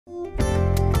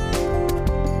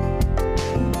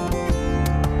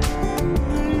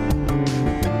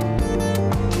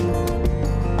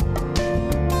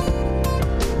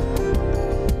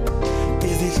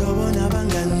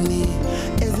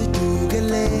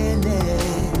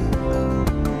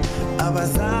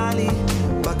abazali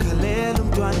bakhalela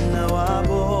umntwana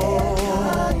wabo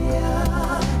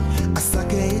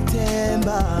asake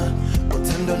ithemba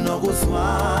uthando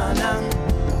nokuzwana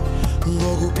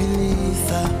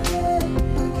ngokuphilisa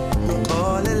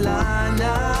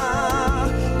uxolelana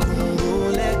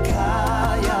khumbule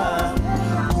ekhaya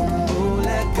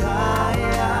khumbule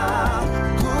ekhaya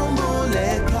khumbule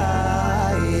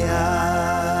ekhaya.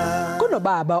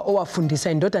 Kunobaba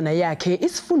owafundisa indodana yakhe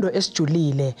isifundo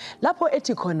esijulile lapho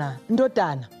ethi khona,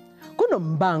 ndodana,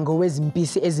 kunombango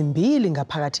wezimpisi ezimbili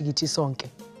ngaphakathi kithi sonke.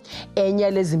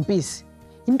 Enye lezi mpisi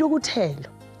intukuthelo,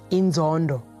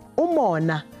 inzondo,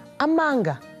 umona,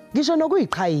 amanga, ngisho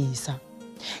nokuyiqhayisa.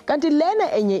 Kanti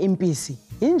lena enye impisi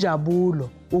injabulo,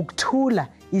 ukuthula,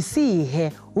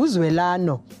 isihe,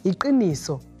 uzwelano,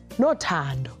 iqiniso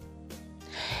nothando.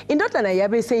 Indodana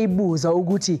yabe seyibuza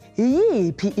ukuthi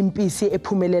yiyiphi impisi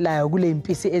ephumelelayo kule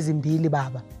impisi ezimbili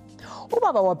baba.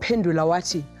 Ubaba waphendula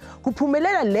wathi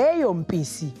kuphumelela leyo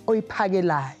mpisi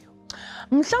oyiphakelayo.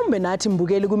 Mhlawumbe nathi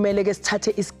mbukeli kumele ke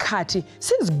sithathe isikhathi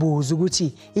sizibuze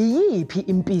ukuthi yiyiphi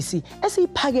impisi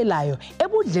esiyiphakelayo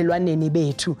ebudlelwaneni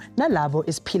bethu nalabo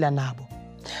esiphila nabo.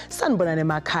 Sanibonana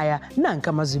emakhaya, nanka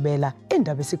amazwibela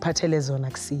endaba esiphathele zona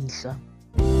kusihlwa.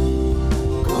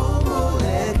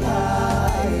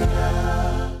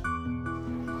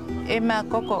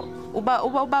 Gogo,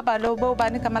 ubaba lo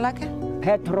ubani igama lakhe?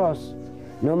 Petros,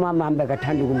 noma mama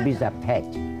bekathanda ukumbiza Pet.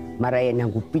 Mara yena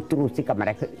nguPetrus igama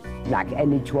lakhe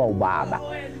elithiwa ubaba.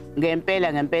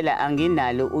 Ngempela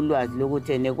anginalo ulwazi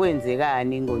lokuthi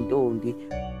nekwenzekani ngontombi.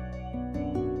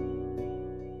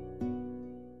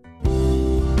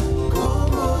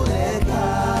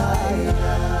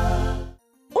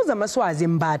 UZamaswazi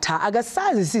Mbatha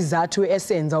akasazi isizathu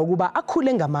esenza ukuba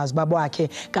akhule ngamazwi babo wakhe,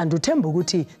 kanti uthemba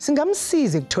ukuthi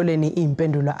singamsiza ekutholeni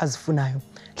impendulo azifunayo.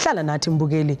 Hlala nathi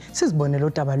mbukeli sizibonele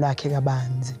udaba lwakhe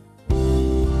kabanzi.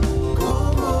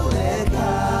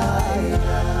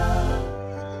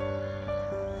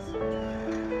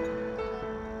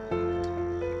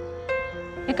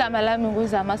 Igama lami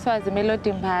nguZamaswazi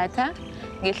Melody Mbatha.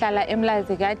 Ngihlala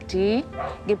eMlazi ka-D,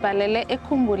 ngibhalele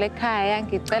ekhumbule ekhaya,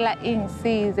 ngicela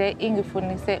ingisize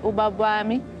ingifunise ubaba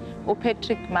wami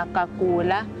uPatrick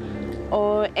Makagula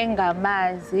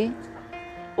engamazi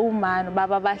umani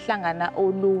baba bahlangana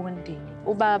Olundi.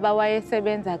 Ubaba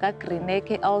wayesebenza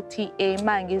kaGreenacre LTA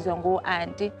mangizwa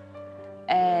ngo-auntie.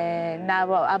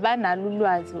 Nabo abanalo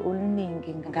ulwazi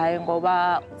oluningi ngaye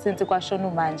ngoba since kwashona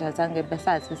umanje azange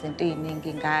besazi izinto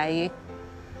eziningi ngaye.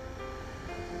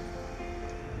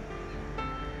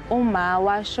 Uma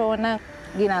washona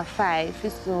ngina-5,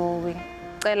 so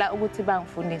ngicela ukuthi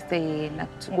bangifundise yena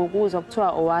ngokuzwa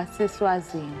kuthiwa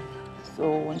owaseswazini.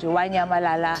 So nje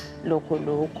wanyamalala lokho.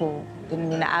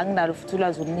 Mina anginalo futhi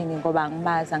ulwazi oluningi ngoba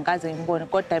angimazi, angikaze ngibone,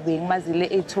 kodwa bengimazile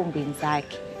ey'thombeni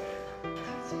zakhe.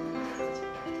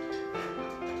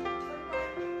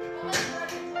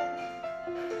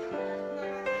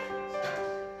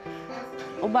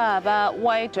 Ubaba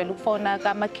wayejwayele ukufona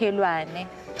kamakhelwane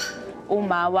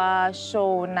uma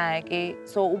washona ke,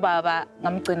 so ubaba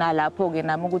ngamgcina lapho ke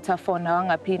nami ukuthi afona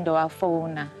wangaphinda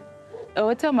wafona.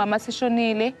 Uthe umama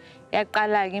sishonile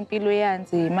yaqala ke impilo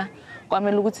yanzima,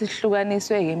 kwamele ukuthi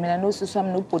sihlukaniswe ke mina nosisi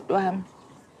wami nobhuti wami.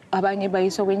 Abanye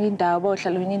bayiswa kwenye indawo,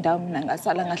 bohlala kwenye indawo, mina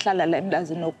ngahlala la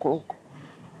eMlazi nogogo.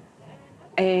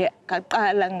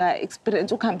 Ngaqala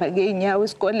nga-experience ukuhamba ngey'nyawo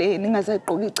esikoleni,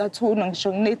 ngingasayigqoki icathulo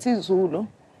ngisho nginethi izulu.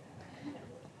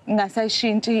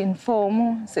 Ngasayishintsha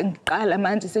i-uniform, sengiqala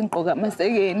manje sengigqoka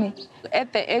amasekeni.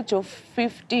 At the age of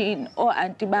 15,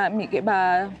 o-auntie bami ke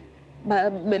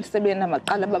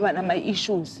sebenamaqala baba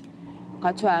nama-issues.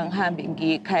 Kwathiwa ngihambe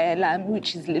ngiye ekhaya lami,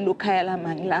 which is lelo khaya lami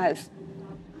angilazi.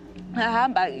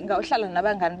 Ngahamba ngawuhlala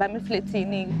nabangani bami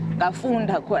efletini,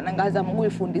 ngafunda khona, ngazama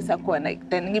ukuyifundisa khona,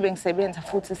 then ngibe ngisebenza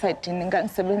futhi esayidini,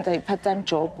 ngangisebenza i-part-time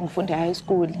job, ngifunde high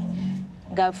school.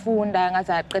 Ngafunda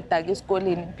ngaze ngaqeda-ke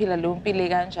esikoleni, ngiphila leyo mpilo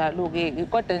kanjalo-ke,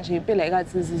 kodwa nje impilo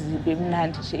ayikaze izibe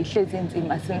mnandi nje, ihlezi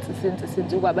inzima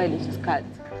since ukwaba yilesi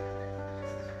sikhathi.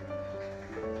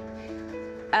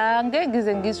 Angeke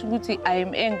ngize ngisho ukuthi I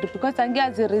am angry because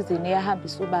angiyazi i-reason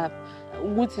eyahambisa ubaba,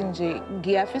 ukuthi nje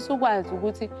ngiyafisa ukwazi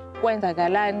ukuthi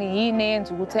kwenzakalani, yini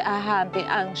eyenza ukuthi ahambe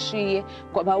angishiye,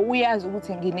 ngoba uyazi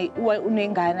ukuthi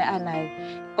unengane anayo.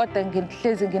 Kodwa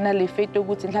ngihlezi nginale faith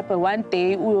ukuthi mhlawumbe one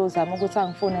day uyozama ukuthi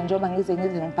angifune njengoba ngize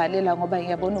ngibhalela, ngoba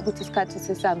ngiyabona ukuthi isikhathi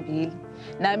sesambile.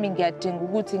 Nami ngiyadinga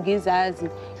ukuthi ngizazi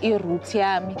i-root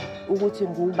yami ukuthi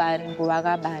ngubani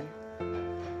ngowakabani.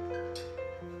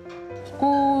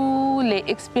 Kule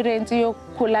experience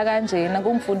yokukhula kanjena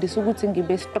kungifundisa ukuthi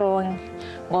ngibe strong,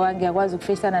 ngoba ngiyakwazi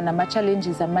ukufacana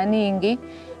nama-challenges amaningi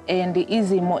and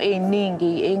izimo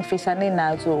ey'ningi engifacane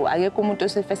nazo akekho umuntu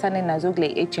osefacane nazo kule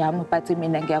age yami but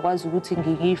mina ngiyakwazi ukuthi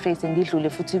ngiy'face ngidlule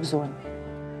futhi kuzona.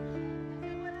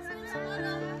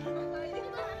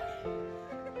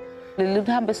 Leli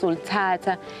kuhambe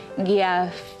solithatha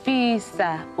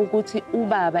ngiyafisa ukuthi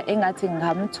ubaba engathi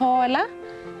ngamthola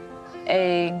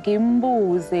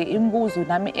ngimbuze imibuzo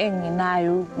nami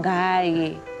enginayo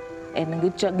ngaye and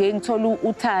ngithola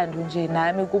uthando nje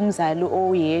nami kumzali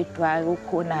oyedwa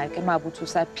okhona-ke mabuthi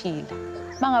usaphila.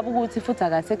 Mangabe ukuthi futhi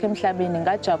akasekho emhlabeni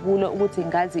ngajabula ukuthi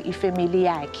ngazi ifamily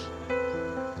yakhe.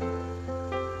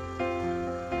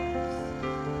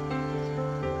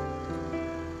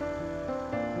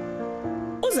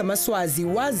 UZamaswazi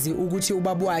wazi ukuthi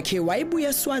ubaba wakhe wayebuya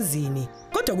eSwazini,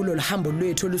 kodwa kulolu hambo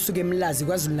lwethu olusuka eMlazi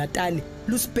KwaZulu-Natal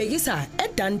lusibhekisa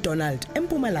eDan Donald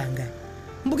eMpumalanga.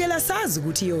 Mbukela sazi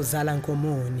ukuthi iyozala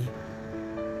Nkomoni.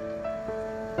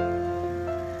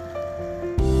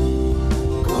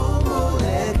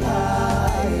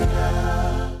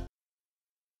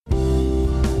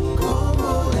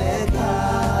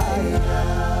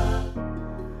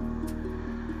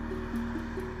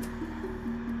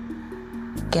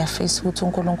 Ngiyafisa ukuthi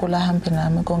uNkulunkulu ahambe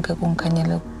nami konke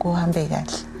kungikhanyele kuhambe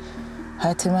kahle.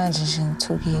 Hathi manje nje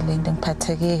ngithukile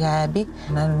ngiphatheke kabi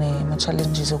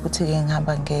nanema-challenges ukuthi-ke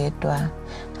ngihamba ngedwa.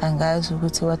 Angazi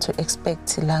ukuthi what to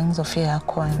expect la ngizofika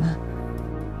khona.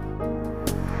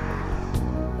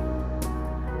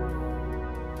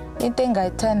 Into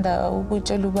engayithanda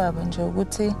ukutshela ubaba nje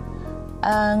ukuthi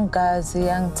angazi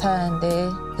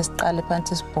angithande siqale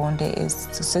phansi sibonde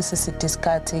sesiside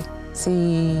isikhathi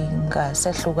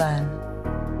singasehlukana.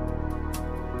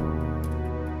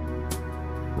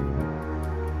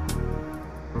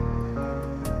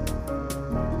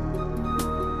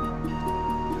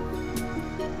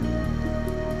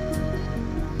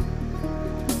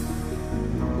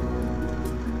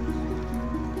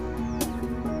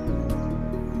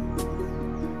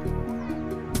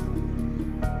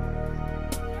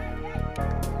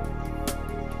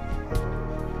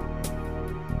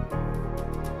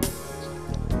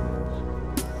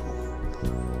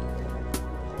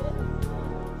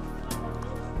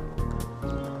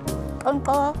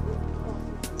 Onko.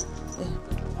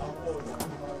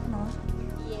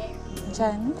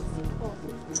 Njani?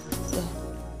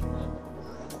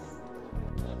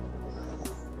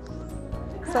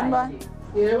 Sanibona.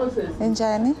 Yebo sisi.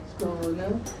 Njani?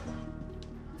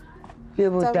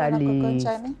 Yebo Dali.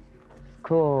 Njani?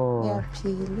 Kho.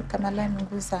 Yaphila igama lami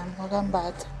nguzami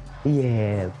wakambatha.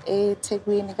 Yebo.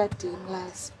 eThekwini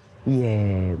kaDimlazi.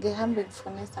 Yebo. Ngihambe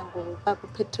ngifunisa ngobaba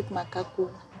uPatrick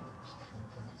Magaguwa.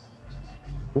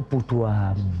 Ubhuti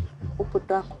wami.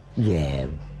 Ubhuti wakho?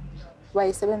 Yebo.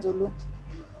 Wayesebenza uLunda?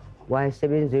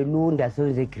 Wayesebenza eLunda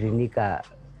asebenza eGreenika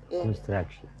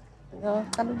Construction.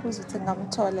 Ngicela ukubuza ukuthi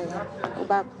ngamthola yena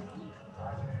ubaba.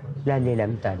 Lalela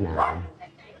mntanami.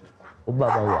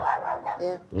 Ubaba wakho.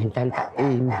 Yebo. Ngentanta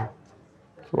embi.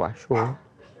 Washo.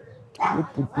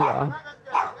 Ubhuti wami.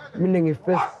 Mina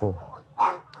ngi-first born.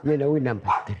 Yena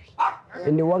uyi-number 3.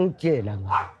 And wangitshela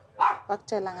ngayo.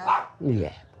 Wakutshela ngayo?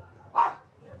 Yebo.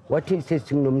 Wathi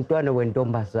sesinomntwana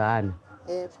wentombazana.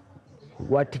 Yebo.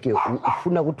 Wathi-ke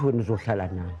ufuna ukuthi wena uzohlala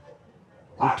naye.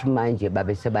 Uthi manje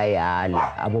babe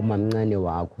sebayala abomamncane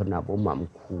wakho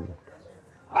nabomamkhulu.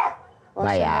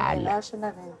 Bayala.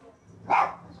 Washona nini?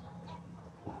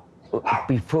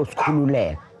 Before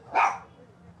sikhululeka.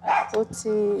 Uthi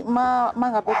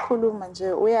mangabe ekhuluma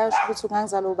nje uyasho ukuthi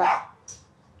ungangizala ubani?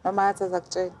 Noma athi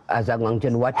azakutshela? Azange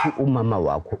ngitshela wathi umama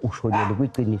wakho ushonele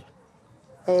kwiqiniso.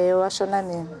 Washona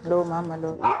nini lo mama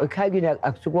lo? Ekhayeni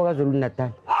akusuka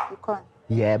KwaZulu-Natal. Ukhona?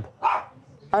 Yebo.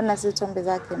 Awunazo izithombe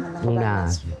zakhe mina ngoba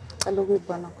Nginazo. Cela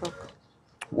ukuyibona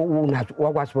gogo. Unazo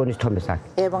wakwasibona isithombe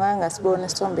sakhe? Yebo ngake ngasibona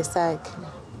isithombe sakhe.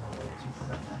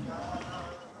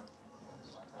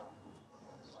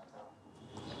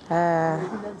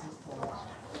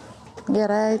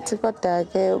 Ngiright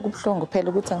kodwa-ke kubuhlungu phela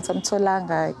ukuthi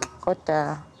angisamtholanga-ke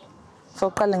kodwa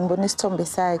fokuqala ngibona isithombe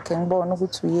sakhe ngibona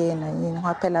ukuthi uyena yini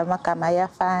ngoba phela amagama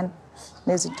ayafana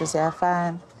nezinto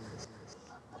ziyafana.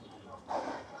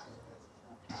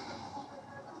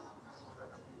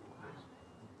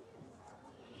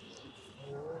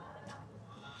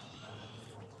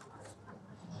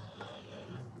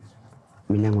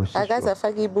 Mina ngosisi. Akaze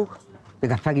afake ibuko?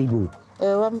 Bekafaka ibuko.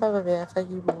 Wami baba bekafaka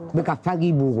ibuko. Bekafaka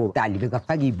ibuko Dali,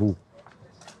 bekafaka ibuko.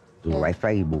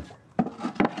 Wayifaka ibuko.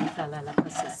 Hlala lapha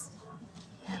sisi.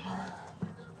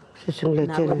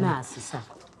 Sesingilethele. Nasi sa.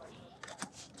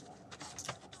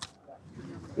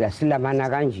 Yasilamana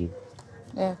kanje.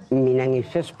 Yebo. Mina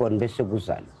ngi-first born bese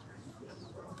kuzala.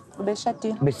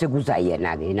 Ubeshadile? bese kuza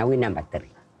yena-ke yena uyinumber 3.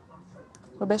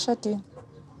 Ubeshadile?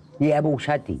 Yebo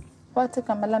ushadile. Wathi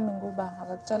igama lami nguba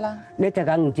akakutshelanga. Netha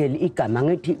kangitsheli igama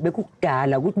ngithi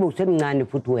bekukudala ukuthi bowusemncane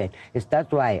futhi wena.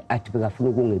 That's why athi bekafuna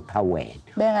ukungipha wena.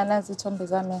 Benganazi ithombe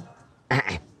zami.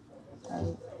 Hayi,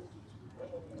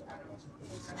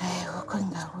 ukho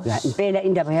ngawo. Ya impela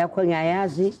indaba yakho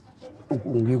ngiyayazi.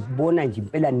 Ngikubona nje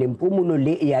impela nempumulo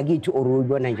le yakithi or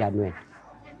uyibona njani wena?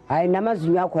 Hayi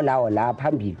namazinyo akho lawo la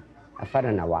phambili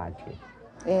afana nawakhe.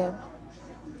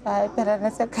 Hayi phela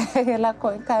nesekhaya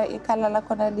lakho ikhala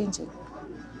lakho nalinje.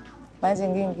 Manje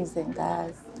ngingize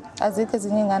ngazi. Azikho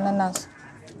ezinye ingane nazo.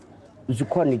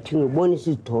 Zikhona ithi ngibona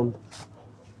isithombe.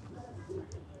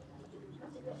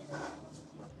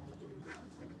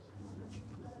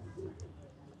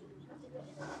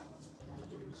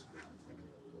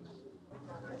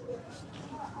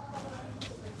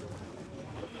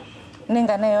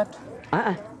 Ningane yodwa?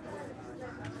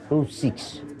 U6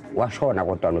 washona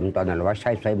kodwa lo mntwana lo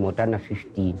washayiswa imoto na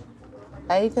 15.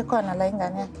 Ayikho khona la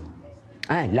ingane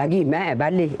yakhe. La kimi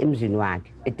bale emzini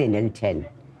wakhe eTenel 10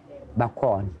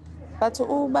 bakhona. Bathi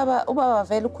ubaba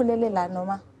vele ukhulele la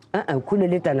noma?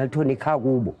 Ukhulele eTenel 10 ekhaya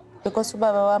kubo. Because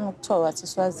ubaba wami kuthiwa wathi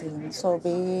Swazini so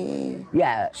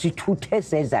sithuthe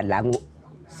seza la ngo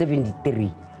 73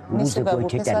 ukuze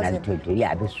kwethe eTenel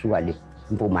 10 besuka le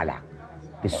Mpumalanga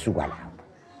besuka lapho.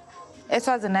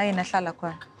 eSwazini naye nahlala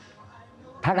khona.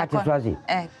 Phakathi eSwazini?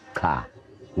 Cha,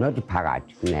 not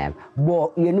phakathi never.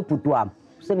 Bo yena ubhuti wami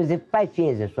usebenze 5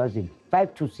 years eSwazini, 5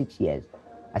 to 6 years.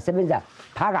 Asebenza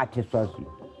phakathi eSwazini.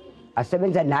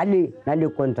 Asebenza nale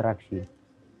construction.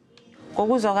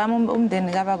 Kokuzwa kwami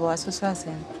umndeni kababa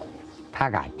waseSwazini.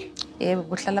 Phakathi. Yebo,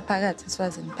 uhlala phakathi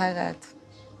eSwazini phakathi.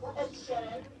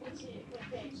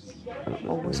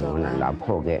 Okuzwa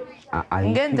lapho ke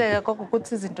ngenzeka kokho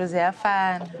ukuthi izinto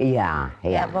ziyafana.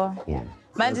 Yabo.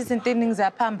 Manje izinto eziningi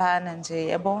ziyaphambana nje,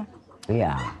 yabo.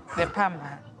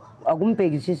 Ziyaphambana.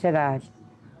 Akumbhekisise kahle.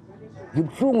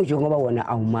 Ngibhlungu nje ngoba wona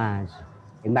awumazi.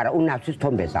 Mara unaso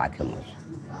isithombe sakhe manje.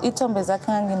 Ithombe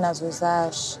zakhe nganginazo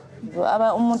zasho.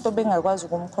 Umuntu obengakwazi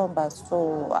ukumkhomba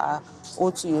so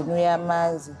uthi yena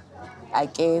uyamazi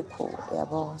akekho,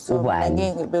 yabo. So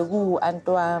ngeke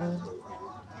beku-anti wami.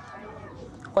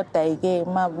 Kodwa ke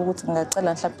mabu ukuthi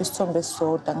ngicela mhlawumbe isithombe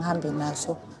esisodwa ngihambe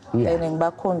naso then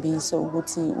ngibakhombise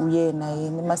ukuthi uyena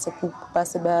mase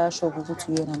base bayasho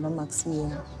ukuthi uyena noma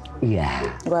kusiyena.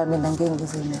 Ngoba mina ngeke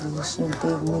ngize ngilisho into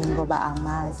eziningi ngoba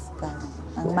amazi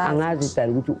angazi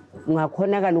dala ukuthi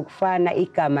ungakhonakala ukufana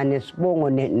igama nesibongo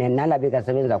nalabo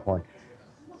kasebenza khona.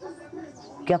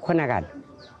 Kuyakhonakala.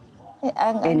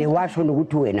 Washo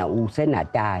ukuthi wena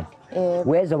useNatal.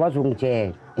 Weza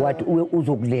wazongitshela wathi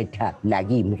uzokuletha la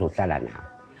kimi uzohlala nawe.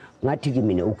 Ngathi kimi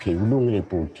mina okay ulungile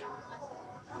bhuti.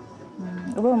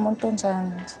 Ube umuntu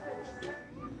onjani?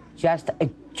 Just a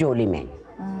jolly man.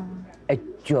 A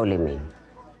jolly man.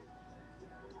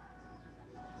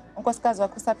 Unkosikazi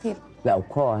wakho usaphila?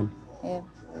 Ukhona.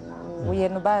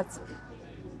 Uyena ubathi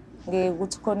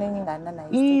ngekuthi khona enye ingane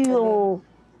nayo. Iyo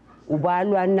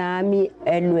ubalwa nami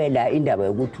elwela indaba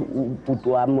yokuthi ubhuti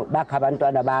wami bakha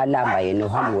abantwana bayalamba yena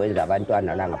uhamba wenza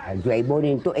abantwana la ngaphandle. Uyayibona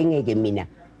into engeke mina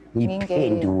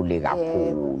ngiphendule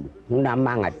kakhulu.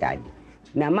 Nginamanga dali.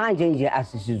 Namanje nje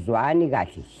asisizwani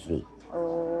kahle hle.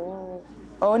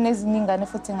 Nezinye ingane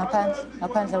futhi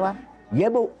ngaphandle kwami?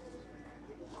 Yebo.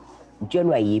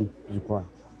 Utshelwa yimi zikhona.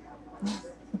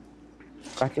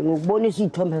 Kahle ngokubonisa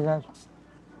izithombe zazo.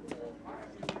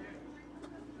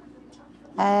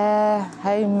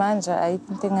 Hayi manje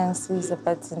ayikho into engangisiza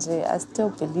but nje I still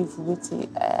believe ukuthi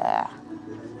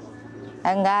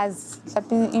angazi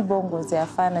mhlawumbe ibongo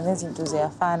ziyafana nezinto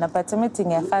ziyafana but emithi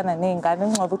ngiyafana nezingane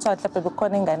ngcoba kuthiwa mhlawumbe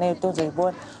bekhona ingane eyodwa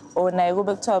ozoyibona naye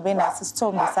kube kuthiwa benaso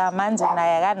isithombe sami manje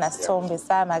naye akanasithombe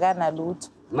sami akanalutho.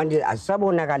 Manje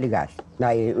asisabonakali kahle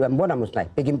naye uyambona Musnayi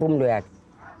bheka impumulo yakhe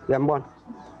uyambona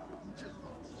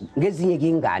ngezinye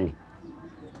ingane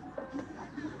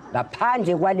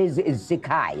ngaphandle kwalezi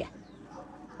ezisekhaya.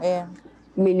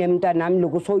 Mina mntanami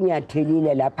lokho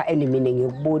sonyathelile lapha mina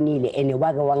ngikubonile ene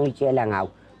wake wangitshela ngawo.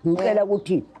 Ngicela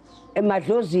ukuthi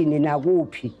emadlozini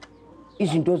nakuphi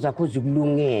izinto zakho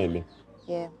zikulungele.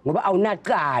 Ngoba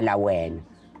awunaqala wena.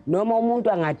 Noma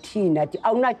umuntu angathina athi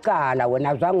awunaqala wena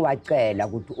azange wacela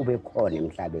ukuthi ube khona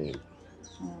emhlabeni.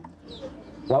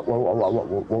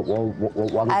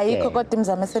 Ayikho kodwa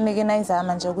imizamo esenike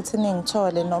nayizama nje ukuthi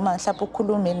ningithole noma mhlawumbe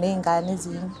ukhulume nezingane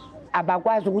ezinye.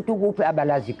 Abakwazi ukuthi ukuphi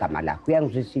abalazi igama lakho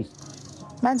uyangizwisisa.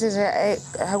 Manje nje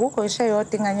akukho ishe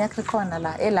yodwa ingane yakhe khona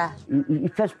la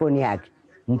I-first born yakhe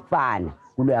mfana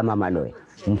kulo yamama loyo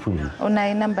umfundisi.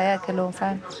 Unayo inamba yakhe lo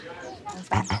mfana?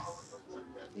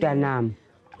 Mntanami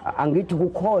Angithi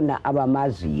kukhona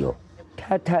abamaziyo.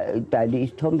 Thatha dali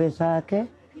isithombe sakhe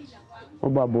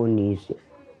ubabonise.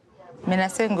 Mina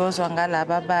sengozwa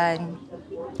ngalabo abanye.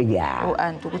 Yeah.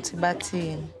 Anti ukuthi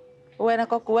bathini. Wena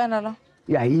gogo wena lo?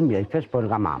 Yeah, yimi firstborn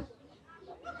kamama.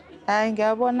 Hayi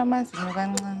ngiyabona amazinyo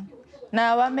kancane.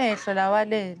 Nawa amehlo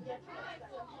lawalele.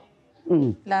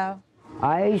 Lawa.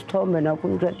 Hayi isithombe nakho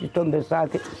ngithatha isithombe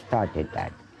sakhe sithathe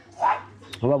dali.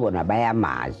 Ngoba bona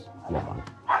bayamazi.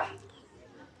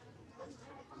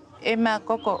 Ema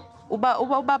gogo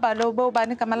ubaba lo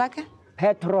ubani igama lakhe?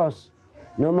 Petros.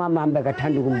 Noma mama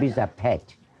bekathanda ukumbiza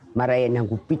Pet. Mara yena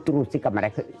nguPetrus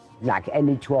igama lakhe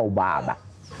elithiwa ubaba.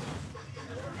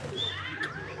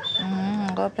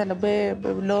 Ngoba phela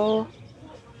lo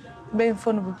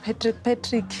bemfuna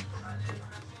uPatrick.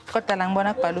 Kodwa la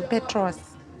ngibona kubhala uPetros.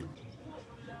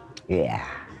 Yeah.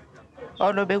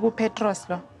 Lo bekuPetros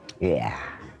lo. Yeah.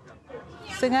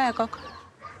 Singaya gogo.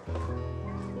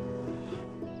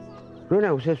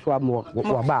 Lona useswami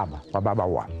wababa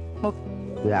wami.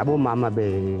 Yabo mama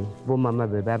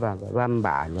baba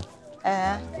bambalwa.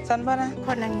 Sanibona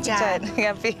khona njani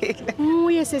ngiyafika.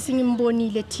 Uye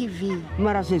sesingimbonile TV.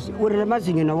 Mara sisi urele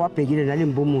mazinyo nawabhekile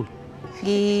nalembomulo.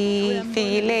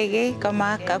 Ngifikile ke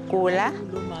kaMagagula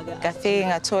ngafike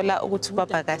ngathola ukuthi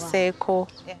ubaba kasekho,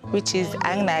 which is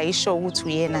anginayo isho ukuthi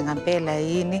uyena ngempela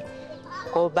yini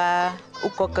ngoba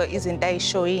ugogo izinto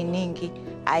ayisho yiningi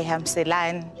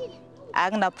ayihamselani.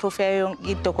 Angina proof yayo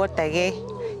into kodwa ke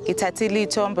ngithathile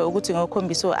ithombe ukuthi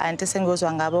ngokhombisa uanti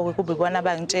sengozwa ngabo kube ibona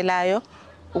abangitshelayo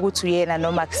ukuthi uyena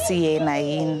noma kusiyena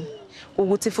yini.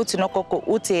 Ukuthi futhi nogogo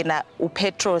uthi yena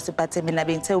uPetros but mina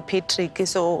bengithe uPatrick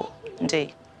so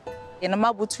nje. Yena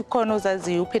mabuthi khona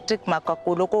uzaziyo uPatrick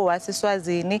Magagula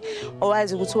owasiswazini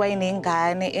owazi ukuthi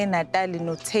wayinengane eNatal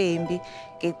noThembi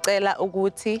ngicela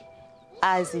ukuthi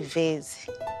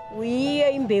aziveze.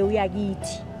 Uyiye imbewu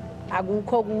yakithi.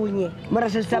 Akukho kunye. Mara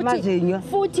sesamazinyo.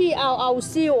 Futhi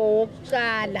awusiwo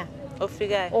wokuqala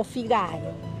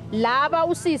ofikayo. Laba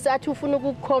usisa athi ufuna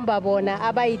ukukhomba bona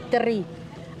abayi3.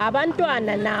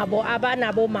 Abantwana nabo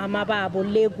abanabo mama babo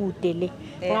lekude le.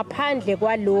 Ngaphandle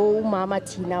kwalo umama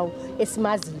thina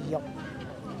esimaziyo.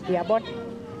 Uyabona?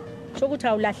 Sokuthi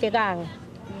awulahlekanga.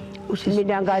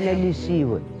 Usimina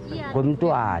nganelisiwe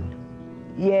ngomntwana.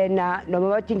 Yena noma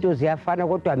bathi into ziyafana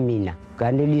kodwa mina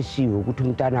nganelisiwe ukuthi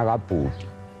umntana kaBhuti.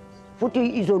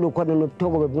 Futhi izolo khona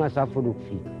nobuthoko bebungasafuna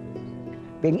ukufika.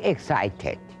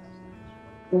 Bengi-excited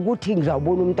ukuthi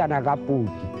ngizawubona umntana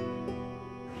kaBhuti.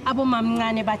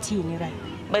 Abomamncane bathini right?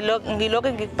 Ngiloko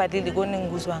ngikubhalile kona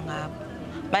ngikuzwa ngabo.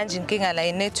 Manje inkinga la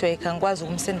inetwork angikwazi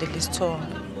ukumsendela isithombe.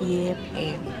 Yebo.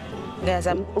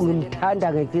 Ngiyazama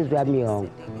Ngimthanda ngenhliziyo yami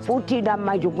yonke. Futhi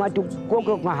namanje kungathi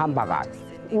konke kungahamba kahle.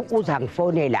 Uza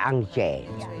ngifonela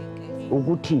angitshela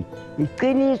ukuthi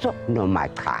iqiniso noma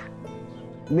cha.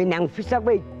 Mina ngifisa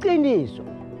kuyiqiniso.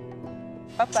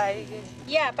 Bye bye.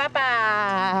 Yeah, bye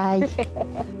bye.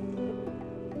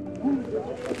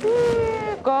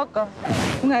 Gogo,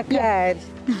 ungakhali.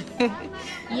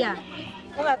 Yeah.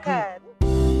 Ungakhali.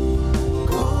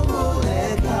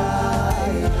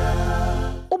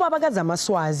 Ubaba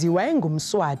kaZamaswazi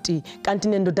wayengumswati kanti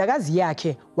nendodakazi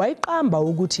yakhe wayiqamba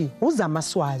ukuthi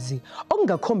uZamaswazi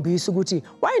okungakhombisa ukuthi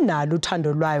wayenalo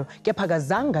uthando lwayo kepha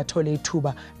kazange athole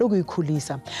ithuba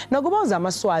lokuyikhulisa. Nakuba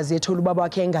uZamaswazi ethola ubaba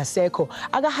wakhe engasekho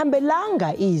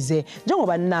akahambelanga ize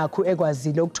njengoba nakho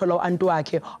ekwazile ukuthola uanti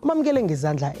wakhe omamkele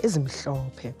ngezandla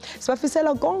ezimhlophe.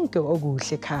 Sibafisela konke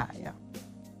okuhle ekhaya.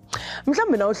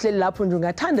 Mhlawumbe na uhleli lapho nje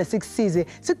ungathanda sikusize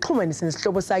sikuxhumanise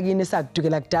nesihlobo sakini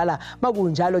esakudukela kudala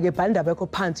makunjalo ke bhala indaba yakho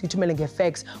phansi uthumele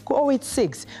ngefax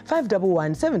ku-086 511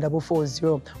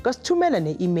 7440 ungasithumela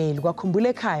ne-email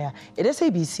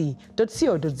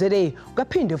kwakhumbulaekhaya@sabc.co.za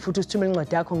ukaphinde futhi usithumele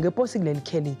incwadi yakho ngeposi kuleli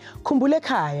kheli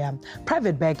Khumbulaekhaya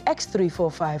Private Bag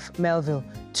X345 Melville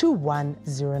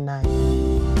 2109.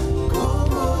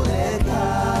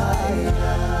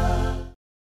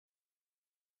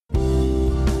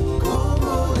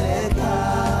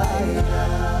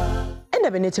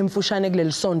 Endabeni ethe mfushane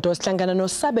kuleli sonto sihlangana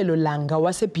noSabelo Langa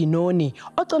waseBinoni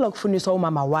ocela ukufuniswa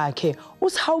umama wakhe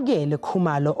uSihawukele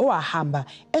Khumalo owahamba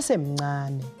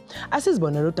esemncane.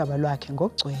 Asizibonele udaba lwakhe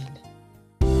ngokugcwele.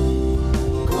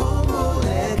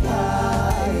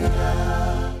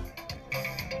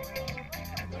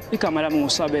 Igama lami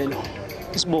nguSabelo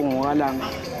Isibongo kaLanga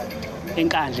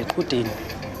enkandle eqhudeni.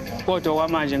 Kodwa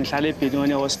kwamanje ngihlala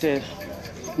eBinoni hostel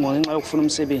ngenxa yokufuna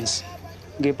umsebenzi.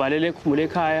 Ngibhalele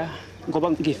eKhumbulaekhaya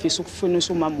ngoba ngifisa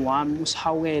ukufunisa umama wami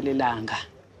uSihawukele Langa.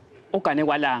 Ogane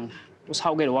kwaLanga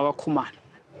uSihawukele wakaKhumalo.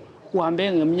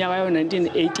 Uhambe ngeminyaka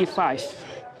yo-1985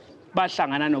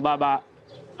 bahlangana nobaba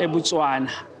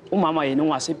eBotswana umama yena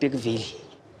ungaseBigville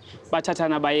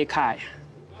bathathana baye ekhaya.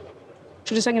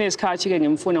 Futhi senginesikhathi ke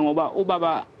ngimfuna ngoba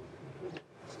ubaba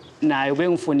naye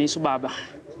ubengifundisa ubaba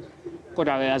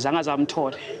kodwa azange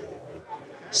azamthole.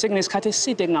 Sekunesikhathi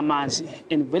eside ngingamazi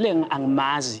and vele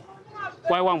angimazi.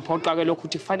 Kwaye wangiphoqa ke lokho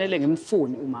ukuthi kufanele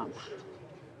ngimfune umama.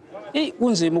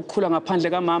 Kunzima ukukhula ngaphandle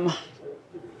kamama.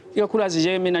 Ikakhulukazi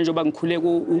nje mina njengoba ngikhule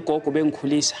ugogo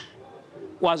bengikhulisa.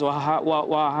 Waze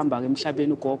wahamba ke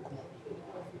emhlabeni ugogo.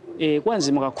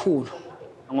 Kwanzima kakhulu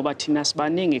ngoba thina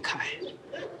sibaningi ekhaya.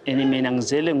 Mina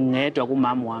ngizele ngedwa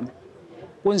kumama wami.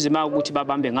 Kunzima ukuthi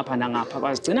babambe ngapha nangapha.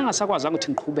 Bazigcina ngasakwazanga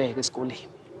ukuthi ngiqhubeke esikoleni.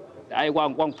 Hayi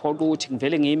kwangiphoqa ukuthi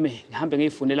ngivele ngime ngihambe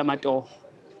ngiyifunela amatoho.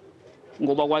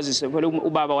 Ngoba kwazise phela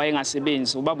ubaba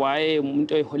wayengasebenzi, ubaba waye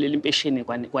umuntu oyiholela impesheni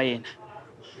kwayena.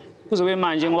 Kuzobe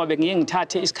manje ngoba bengiye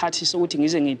ngithathe isikhathi sokuthi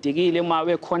ngize ngidikile uma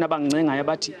bekhona abangincengayo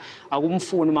bathi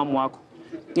akumfuni umama wakho.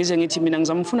 Ngize ngithi mina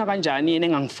ngizamfuna kanjani yena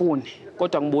engangifuni.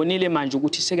 Kodwa ngibonile manje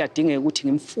ukuthi sekuyadingeka ukuthi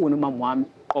ngimfune umama wami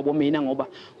qobo mina ngoba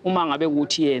uma ngabe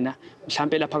ukuthi yena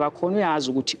mhlambe lapha kakhona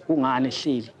uyazi ukuthi kungani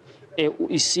ehleli.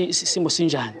 Isimo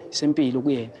sinjani sempilo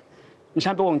kuyena.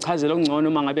 Mhlambe kongichazela ongcono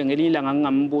uma ngabe ngelinye ilanga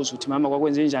ngingambuza ukuthi mama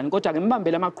kwakwenze njani kodwa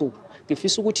ngimbambela amaqhubu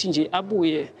ngifisa ukuthi nje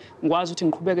abuye ngikwazi ukuthi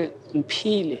ngiqhubeke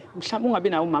ngiphile mhlambe ungabi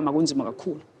nawo umama kunzima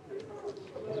kakhulu.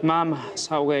 Mama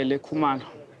sawukele Khumalo.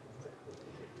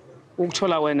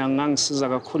 Ukuthola wena ngangisiza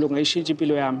kakhulu ngayishintsha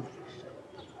impilo yami.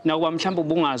 Nakuba mhlambe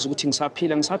ubungazi ukuthi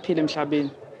ngisaphila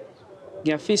emhlabeni.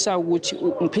 Ngiyafisa ukuthi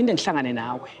ngiphinde ngihlangane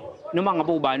nawe noma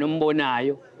ngabe ubani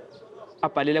ombonayo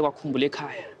abhalele kwakhumbula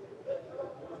ekhaya.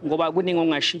 Ngoba kuningi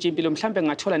ongashintsha impilo mhlambe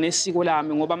ngathola nesiko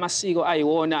lami ngoba amasiko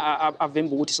ayiwona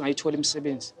avemba ukuthi singayithola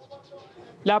imisebenzi.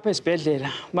 Lapha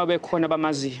esibhedlela mabe khona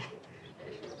bamaziyo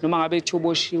noma ngabe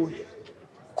ethuboshiwe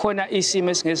khona isimo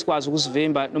esingesikwazi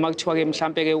ukusivimba noma kuthiwa ke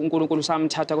mhlambe ke uNkulunkulu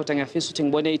samthatha kodwa ngiyafisa ukuthi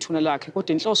ngibone ithuna lakhe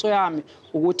kodwa inhloso yami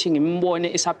ukuthi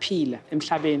ngimbone esaphila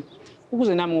emhlabeni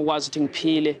ukuze nami ngikwazi ukuthi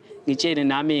ngiphile ngitshene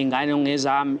nami izingane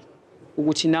ongezami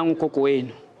ukuthi nangu ugogo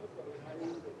wenu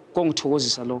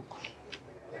kongithokozisa lokho.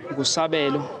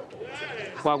 Kusabelo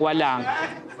kwakwalanga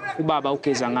ubaba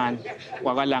ugeza ngani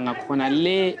kwakwalanga khona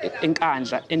le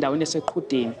enkandla endaweni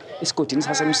eseqhudeni esigodini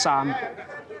sasemsamo.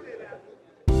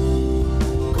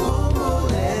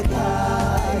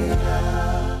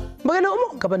 Mbukela uma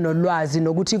ungaba nolwazi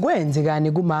nokuthi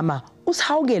kwenzekani kumama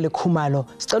usihawukele Khumalo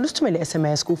sicela usithumele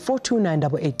SMS ku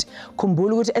 42988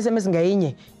 khumbula ukuthi SMS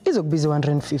ngayinye izokubiza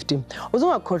 150.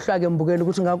 Uzungakhohlwa ke mbukela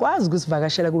ukuthi ungakwazi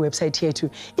ukusivakashela ku website yethu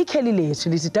ikheli lethu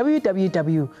lithi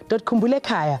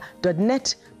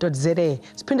www.khumbulekhaya.net.za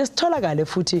siphinde sitholakale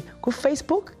futhi ku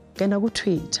Facebook kena ku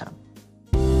Twitter.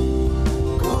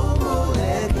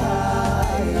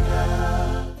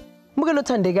 Mbukelo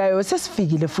othandekayo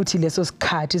sesifikile futhi leso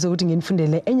sikhathi sokuthi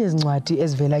nginifundele enye izincwadi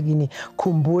ezivela kini.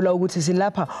 Khumbula ukuthi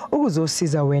silapha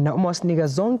ukuzosiza wena uma usinika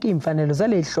zonke imfanelo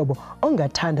zalehlobo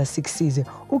ongathanda sikusize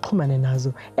uxhumane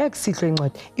nazo. Ekusihlwe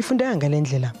incwadi ifundeka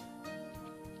ngalendlela.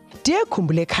 Dear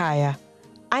Khumbulekhaya,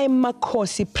 I am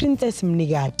Makhosi Princess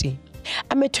Mnikati.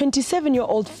 I'm a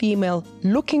 27-year-old female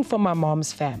looking for my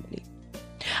mom's family.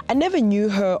 I never knew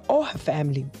her or her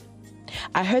family.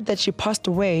 I heard that she passed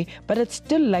away, but I'd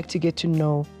still like to get to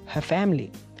know her family.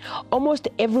 Almost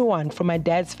everyone from my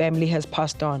dad's family has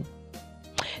passed on.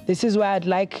 This is why I'd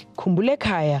like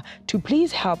Khumbulekhaya to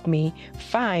please help me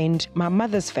find my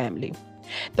mother's family.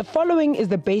 The following is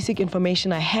the basic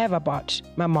information I have about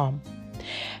my mom.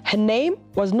 Her name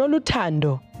was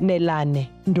Noluthando Nelane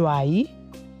Ndwayi.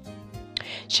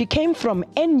 She came from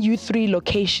NU3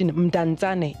 location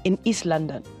Mdantsane in East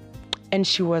London, and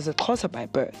she was a Xhosa by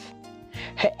birth.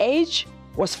 Her age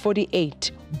was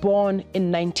 48, born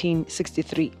in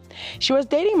 1963. She was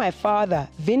dating my father,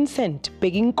 Vincent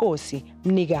Beginkosi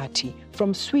Mnikati,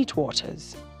 from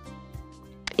Sweetwaters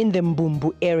in the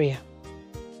Mbumbu area.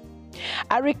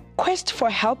 I request for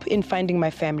help in finding my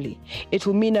family. It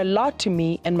will mean a lot to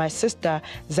me and my sister,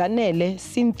 Zanele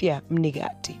Cynthia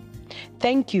Mnikati.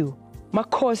 Thank you,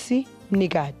 Makhosi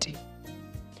Mnikati.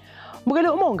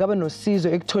 Mbukela uma ungaba nosizo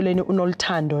ekutholeni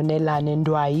uNoluthando Nelane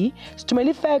Ndwayi,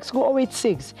 sithumela ifax ku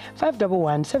 086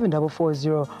 511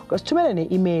 7440 kwasithumela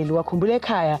ne-email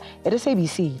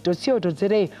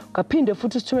wakhumbulaekhaya@sabc.co.za ukaphinde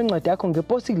futhi sithume incwadi yakho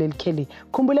ngeposi kuleli kheli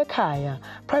Khumbulekhaya,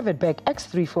 Private Bag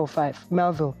X345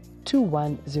 Melville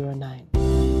 2109.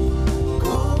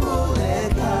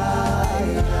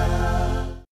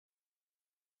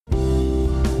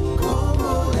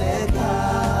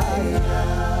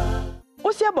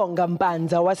 Usiyabonga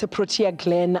Mpanza waseProtea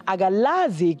Glen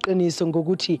akalazi iqiniso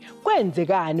ngokuthi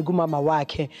kwenzekani kumama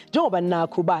wakhe njengoba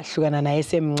nakho bahlukana naye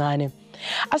semncane.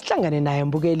 Asihlangane naye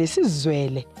mbukele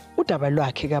sizwele udaba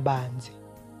lwakhe kabanzi.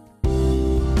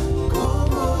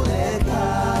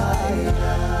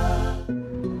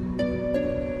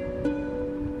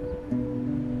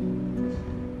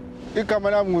 Igama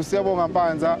lami nguSiyabonga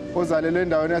Mpanza ozalelwe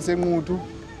endaweni yaseNquthu.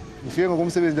 Ngifike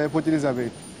ngokumsebenzi la ePort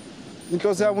Elizabeth.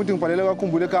 Inhloso yami ukuthi ngibhalele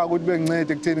kakhumbule ekhaya ukuthi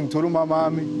bengincede ekutheni ngithola umama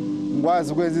wami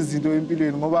ngikwazi ukwenza izinto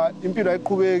empilweni ngoba impilo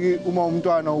ayiqhubeki uma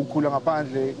umntwana ukhula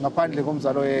ngaphandle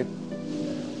komzali oyedwa.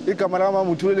 Igama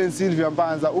lakamama uThuleleni Sylvia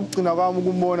Mpanza ukugcina kwami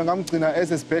ukumbona ngamgcina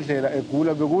esesibhedlela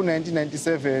egula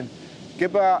beku-1997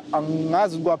 kepha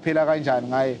angazi ukuthi kwaphela kanjani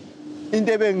ngaye.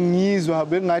 Into ebengiyizwa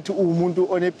bengathi umuntu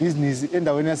onebhizinisi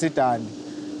endaweni yaseDandi.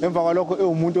 Emva kwalokho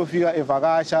umuntu ofika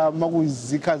evakasha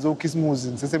makuyizikhathi zokhisimusi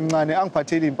ngisesemncane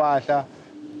angiphathele impahla.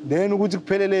 Then ukuthi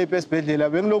kuphelele esibhedlela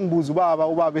bengilongibuza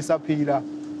ubaba esaphila.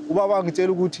 Ubaba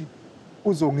angitshela ukuthi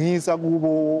uzongisa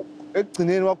kubo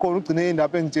ekugcineni wakhona ugcine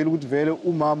indaba engitshela ukuthi vele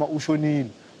umama ushonile.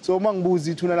 So uma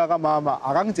ngibuza ithuna la kamama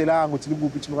akangitshelanga ukuthi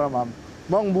likuphi ithuna la mama.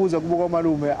 Uma ngibuza kubo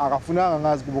kwamalume akafunanga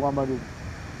ngazi kubo kwamalume.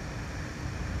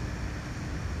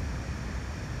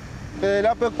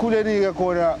 Lapho ekukhuleni-ke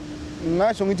khona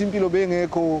ngasho ngithi impilo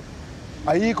bengekho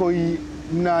ayikho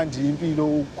imnandi impilo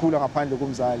ukukhula ngaphandle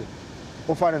komzali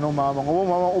ofana nomama ngoba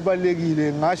umama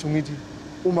ubalekile ngasho ngithi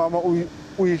umama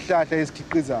uyihlahla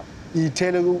esikhiqiza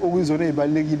ithele okuyizona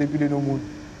ezibalekile empilweni yomuntu.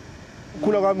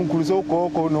 Ukukhula kwami ngikhulise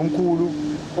ugogo nomkhulu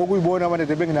okuyibona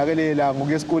abantwana benginakelela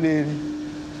ngokuya esikoleni.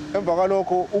 Emva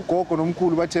kwalokho ugogo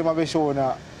nomkhulu bathe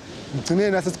mabeshona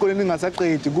ngigcine nasesikoleni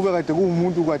ngingasaqedi kube kade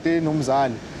kuwumuntu kade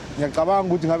nomzali. Ngiyacabanga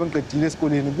ukuthi ngabe ngiqedile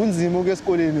esikoleni kunzima ukuya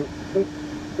esikoleni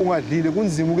ungadlile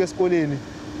kunzima ukuya esikoleni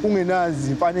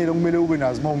ungenazi imfanelo kumele ube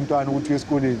nazo uma umntwana ukuthi uye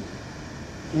esikoleni.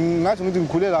 Ngathi ngithi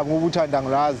ngikhule kabi ngoba uthanda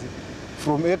ngilazi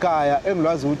from ekhaya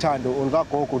engilwazi uthando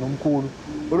olukagogo nomkhulu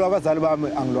olwabazali bami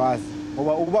angilwazi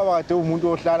ngoba ubaba kade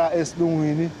umuntu ohlala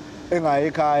esilungwini engayi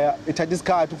ekhaya ethatha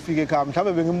isikhathi ukufika ekhaya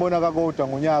mhlawumbe bengimbona kakodwa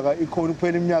ngonyaka ikhona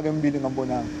ukuphela iminyaka emibili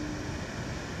ngambonanga.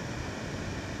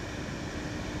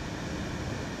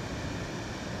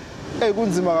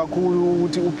 Kunzima kakhulu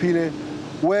ukuthi uphile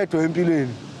wedwa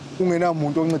empilweni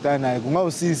ungenamuntu oncedana naye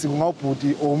kungawusisi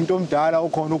kungawubhuti or umuntu omdala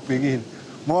okhona okubhekile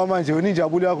ngoba manje wena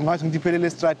injabulo yakho ngathi ngithi iphelele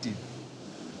estradini.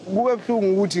 Kube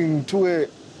buhlungu ukuthi ngithuke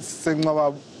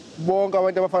senqaba bonke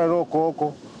abantu abafana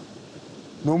nogogo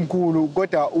nomkhulu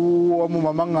kodwa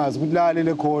umama ngingazi ukuthi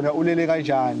lalele khona ulele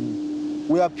kanjani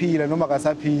uyaphila noma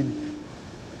akasaphili.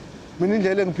 Mina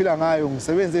indlela engiphila ngayo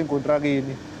ngisebenza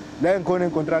ezikontrakeni la ngikhona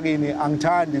ezikontrakeni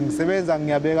angithandi ngisebenza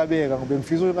ngiyabeka ngoba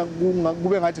ngifisa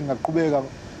kube ngathi ngingaqhubeka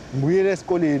ngibuyele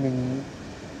esikoleni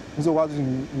ngizokwazi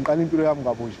ngiqala impilo yami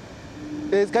ngabusha.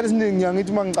 Isikhathi esiningi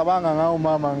ngiyangithi uma ngicabanga ngawo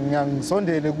mama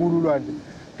ngisondele kulo ulwandle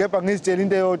kepha ngizitshela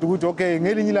into eyodwa ukuthi okay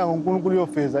ngelinye ilanga uNkulunkulu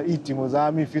uyofeza izidingo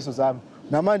zami ifiso zami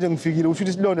namanje ngifikile usho ukuthi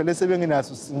isilonda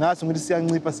lesebengenaso ngaso ngithi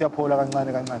siyancipha siyaphola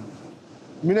kancane kancane.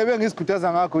 Mina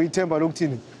bengisikhuthaza ngakho ithemba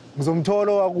lokuthini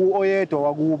ngizomthola oyedwa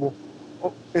wakubo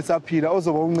esaphila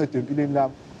ozoba uncedo empilweni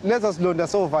lami. Leza silonda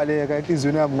sovaleka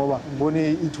enhlizweni yami ngoba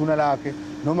ngibone ithuna lakhe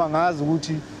noma ngazi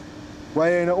ukuthi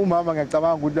wayena umama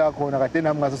ngiyacabanga ukuthi la khona kade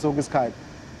nami ngaso sonke isikhathi.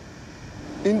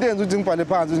 Into enza ukuthi ngibhale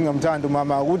phansi ukuthi ngingamthanda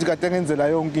umama ukuthi kade ngenzela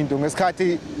yonke into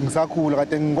ngesikhathi ngisakhula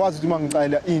kade ngikwazi ukuthi uma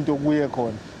ngicela into kuye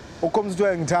khona. Okhombisa ukuthi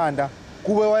wayengithanda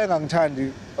kube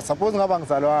wayengangithandi suppose ngaba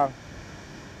ngizalwanga.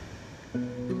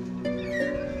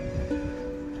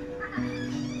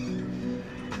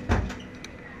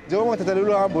 Njengoba ngithatha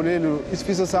lelo hambo lelo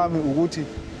isifiso sami ukuthi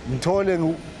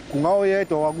ngithole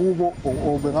kungawoyedwa wakubo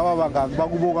or bengaba bangaki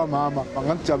bakubo kamama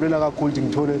bangakujabulela kakhulu ukuthi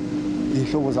ngithole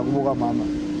izihlobo zakubo kamama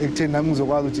ekutheni nami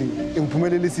ngizokwazi ukuthi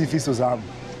ngiphumelelise izifiso zami.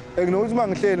 Nginokuthi uma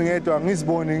ngihleli ngedwa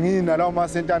ngizibone nginalawo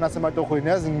masentana asematohweni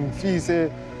yazi ngifise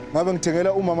ngabe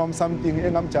ngithengela umama something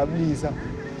engamjabulisa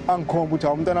angikhomba ukuthi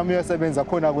umntwana wami uyasebenza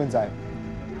khona akwenzayo.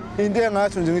 Into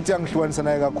engasho nje ngithi angihlukanisa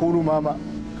naye kakhulu umama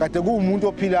kade kuwumuntu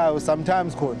ophilayo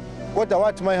sometimes khona kodwa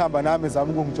wathi mayihamba nami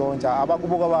zami ukungitshontsha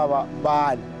abakuboka baba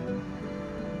bala.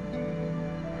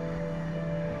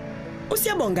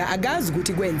 uSiyabonga akazi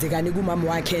ukuthi kwenzekani kumama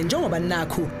wakhe njengoba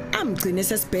nakho amgcine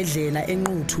sesibhedlela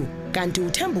eNquthu kanti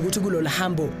uthemba ukuthi kulolu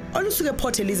hambo olusuke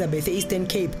ePort Elizabeth eEastern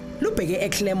Cape lubheke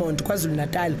eClermont kwaZulu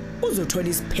Natal uzothola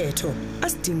isiphetho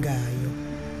asidingayo.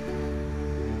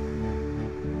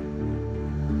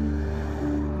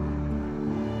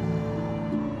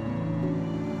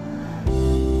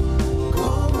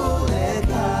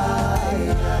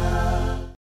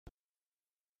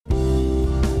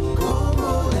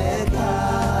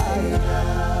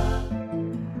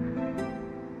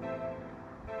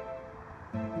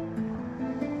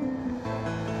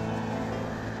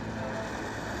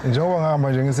 Njengoba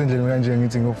ngihamba nje ngisendleleni kanje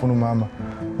ngithi ngiyofuna umama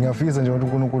ngiyafisa nje ukuthi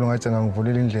uNkulunkulu ngathi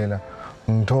angivulela indlela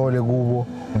ngithole kubo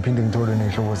ngiphinde ngithole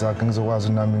nezihlobo zakhe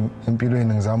ngizokwazi nami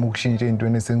empilweni ngizama ukushintsha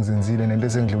ezintweni esengizenzile nento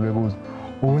esengidlule kuzo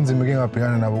Ubunzima ke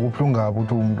ngabhekana nabo kubuhlungu kabi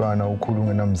ukuthi umntwana ukhulu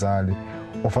ngenamzali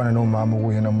ofana nomama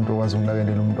kuyena umuntu okwazi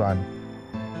ukunakekela umntwana.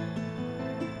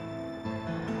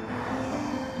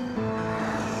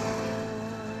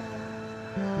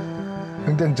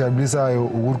 Into engijabulisayo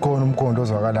ukuthi khona umkhondo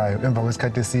ozwakalayo emva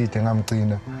kwesikhathi eside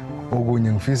ngamgcina.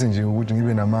 Okunye ngifisa nje ukuthi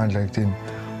ngibe namandla ekutheni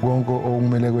konke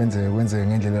okumele kwenzeke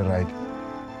ngendlela e-right.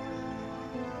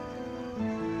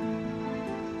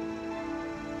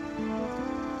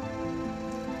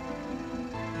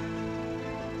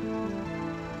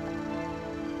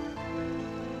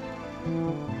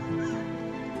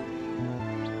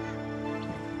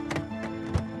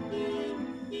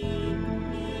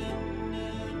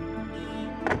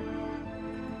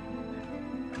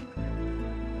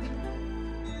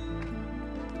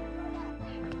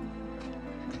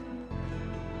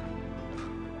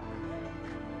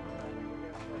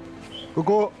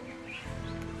 Koko.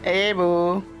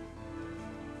 Ebo.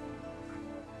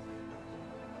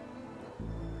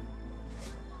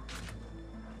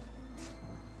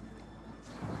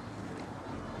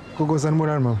 Koko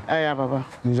sanibonani mama. Aya baba.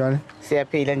 Njani?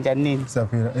 Siyaphila njani nini?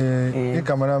 Siyaphila.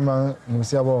 Igama lami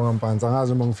ngusiyabonga Mpanza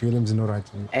angazi uma ngifike emzini oright.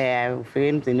 Ufike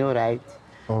emzini oright.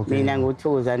 Okay. Mina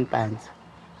nguthuza Mpanza.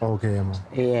 Okay mama.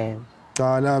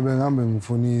 Cha la bengihambe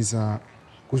ngifunisa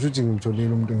kusho ukuthi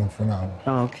ngimtholile umuntu engifunayo.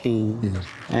 Okay.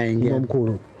 Hayi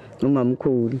ngiyamkhulu.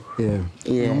 Umamkhulu.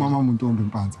 Umama uNtombi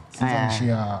Mpanza.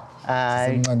 Sizangishiya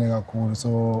semncane kakhulu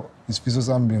so isifiso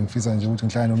sami bengifisa nje ukuthi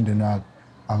ngihlale nomndeni wakhe.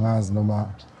 Angazi noma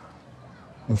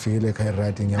ngifikele ekhaya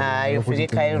right ngiyabona. Hayi ufike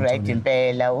ekhaya right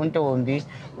impela uNtombi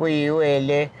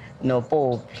uyiwele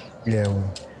noPopi. Yebo.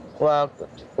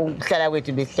 Ukuhlala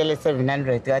kwethu besihlele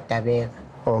 700 kaDabeka.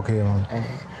 Okay mama.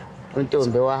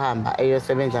 uNtombi wahamba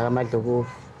eyosebenza kaMadlokovu.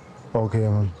 Okay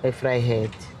mama.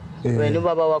 eFryhead. Wena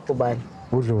ubaba wakho bani?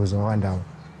 Udlozi wakandaba.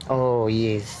 Oh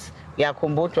yes.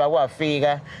 Ngiyakhumbula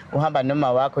wakwafika uhamba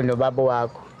noma wakho nobaba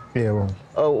wakho. Yebo.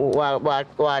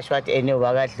 Washo wathi ene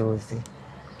wakadlozi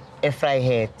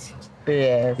eFryhead.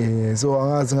 So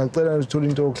angazi ngicela ukuthola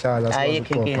into yokuhlala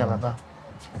ayikho inkinga baba.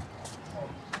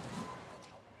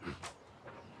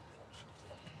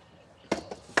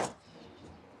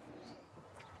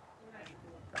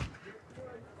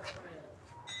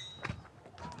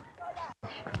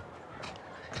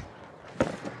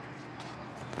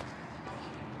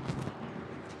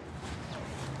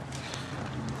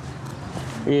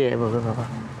 Yebo baba.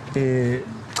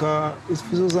 Cha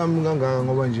isifiso sami kangaka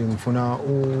ngoba nje ngifuna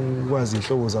ukwazi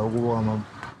ihlobo zawo kubo mama.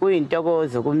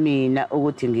 Kuyintokozo kumina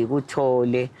ukuthi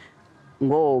ngikuthole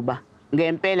ngoba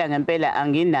ngempela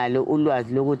anginalo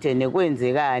ulwazi lokuthi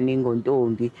nekwenzekani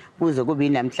ngoNtombi kuze kube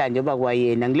namhlanje oba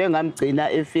kwayena ngile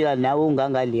ngamgcina efika nawe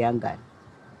ungangaliyangani.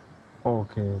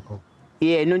 Okay.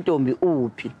 Yena uNtombi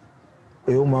uphi?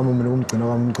 Umama mina umgcina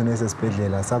kwami umgcina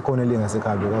esesibhedlela sakhona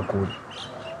lengasekhaya kakhulu.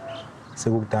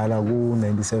 Sekudala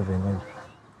ku97 manje.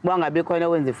 Wangabe khona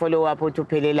wenza follow up uthi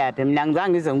uphele lapha mina ngizange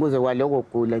ngize ngibuze kwaloko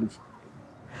gula nje.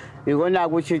 Ikona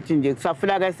ukuthi nje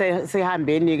kusafuna ke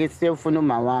sehambeni ke siyofuna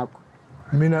uma wakho.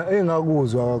 Mina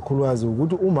engakuzwa kakhulukazi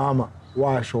ukuthi umama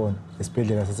washona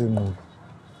esibhedlela sasenqulu.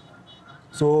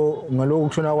 So ngaloko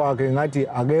kushona kwakhe ngathi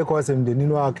akekho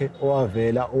wasemndenini wakhe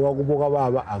owavela owakuboka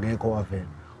baba akekho wavela.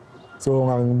 So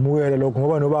ngangimukela lokho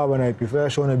ngoba nobaba naye before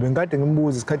yashona bengikade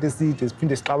ngimbuza isikhathi eside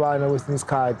siphinde sixabana kwesinye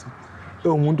isikhathi.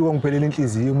 Umuntu ongiphelela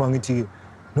inhliziyo uma ngithi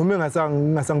noma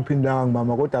engasangiphindanga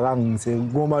ngimama kodwa akangise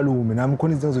komalume nami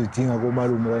khona izinto engizodinga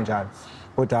komalume kanjalo.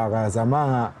 Kodwa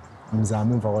akazamanga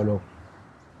ngizama emva kwalokho.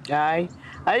 Hayi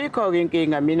ayikho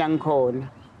inkinga mina ngikhona.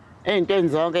 Ey'ntweni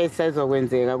zonke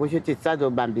esizokwenzeka kusho ukuthi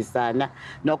sisazobambisana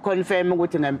noconfirm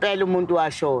ukuthi ngempela umuntu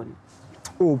washona.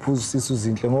 Uphuzisisa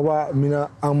izinhle ngoba mina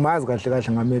angimazi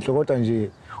kahle ngamehlo kodwa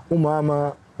nje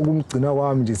umama ukumgcina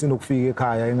kwami nje sinokufika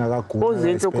ekhaya engakaguli.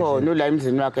 Uzinto ukhona ula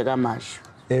emzini wakhe kaMasho.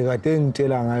 Kade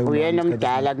ngitshela ngayo. Uyena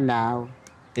omdala kunawe.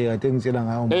 Kade ngitshela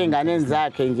ngayo. Ey'nganeni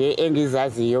zakhe nje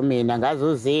engizaziyo mina ngazi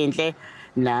uzinhle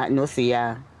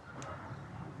noSiya.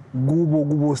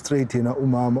 Kubo straight yena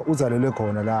umama uzalelwe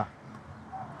khona la.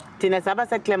 Thina saba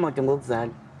seClermont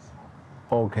ngokuzala.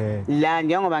 Okay. La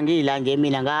njengoba ngiyila nje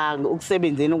mina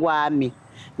ukusebenzeni kwami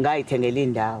ngayithengela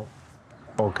indawo.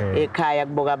 Okay. Ekhaya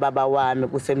kuboka baba wami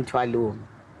kusemthwalweni.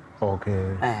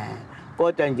 Okay.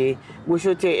 Kodwa nje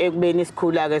kusho ukuthi ekubeni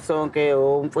isikhula ke sonke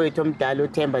umfowethu omdala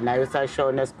uThemba naye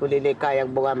usashona sikhulele ekhaya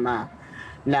kuboka ma.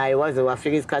 Naye waze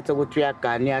wafika isikhathi sokuthi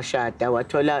uyagana uyashada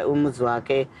wathola umuzi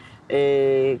wakhe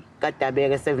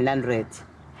kaDabeka 700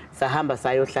 sahamba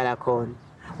sayohlala khona.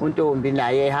 uNtombi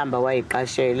naye ehamba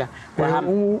wayiqashela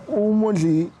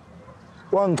umondli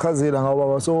wangichazela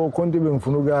ngababa so khonto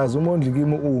bengifuna ukuyazi umondli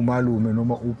kimi umalume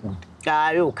noma ubhuti.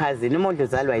 Hayi ukhazini uMondli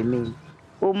uzalwa yimina.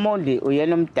 uMondli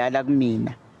uyena omdala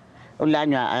kumina.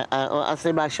 Ulanywa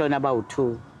asebashona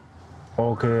abawu2.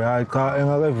 Okay, hayi cha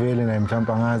engakeveli naye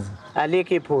mhlawumbe angazi.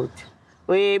 Alikho iphutha.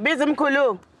 Uyibiza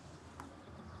umkhulu.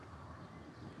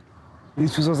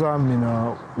 Isifiso sami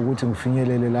mina ukuthi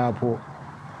ngifinyelele lapho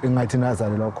engathi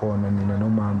nazalelwa khona mina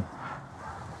nomama.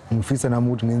 Ngifisa nami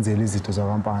ukuthi ngenzele izinto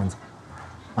zakwaMpanza.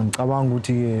 Angicabanga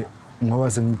ukuthi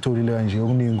ngoba sengitholile kanje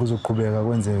okuningi kuzoqhubeka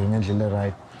kwenzeke ngendlela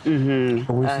right.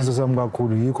 Okuyisifiso sami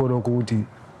kakhulu yikho lokho ukuthi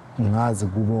ngazi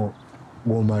kubo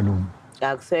ngomalume.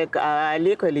 Akuseka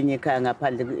alikho elinye ikhaya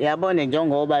ngaphandle. Yabona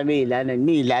njengoba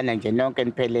nilana nje nonke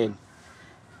niphelele.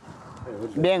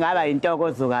 Bengaba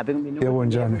intokozo kabi kumina. Yebo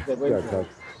njani?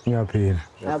 Ngiyaphila.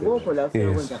 Akukho la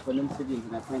usokwenza khona umsebenzi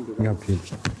ngaphandle. Ngiyaphila.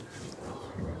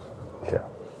 Yeah.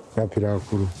 Ngiyaphila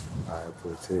kakhulu. Hayi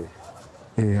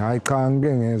futhi. Hayi cha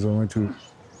ngike ngezwe ngathi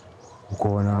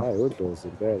ukhona. Hayi udlozi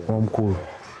impela. Omkhulu.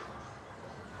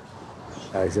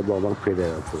 Hayi sebaba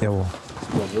kuphela kakhulu. Yebo.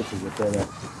 Sibona ukuthi impela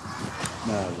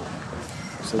nabo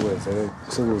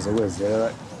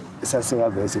sokwenzeka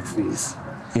isasekabe sikufisa.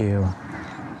 Yebo.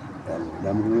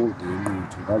 Nami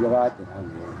ngiyinquthu ngabe kade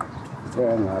ngangiyinquthu.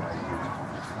 Sengapha.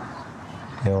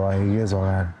 Yebo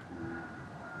ayiyezwakala.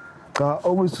 Cha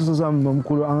okuyisifiso sami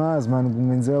nomkhulu angazi manje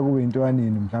kungenzeka kube into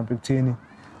yanini mhlawumbe ekutheni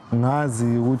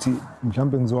ngazi ukuthi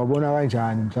mhlawumbe ngizowabona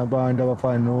kanjani mhlawumbe abantu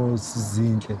abafana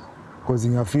noSizinhle because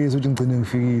ngiyafisa ukuthi ngigcine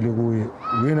ngifikile kuye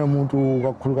uyena umuntu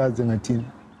kakhulukazi ngathini.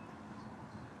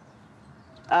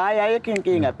 Hayi ayikho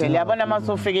inkinga phela yabona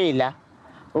masufikile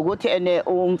ukuthi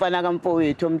umfana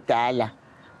kaMfowethu omdala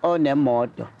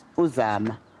onemoto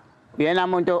uzama uyena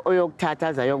umuntu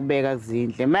oyokuthatha ayokubeka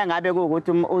Kuzinhle mangabe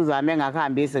kuukuthi uzame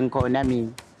engakuhambisi ngikhona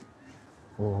mina.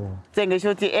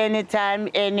 Sengisho ukuthi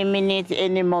anytime any minute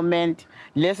any moment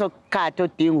leso khathi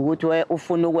odinga ukuthi we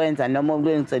ufuna ukwenza noma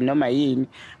ukwenze noma yini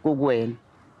kukwena.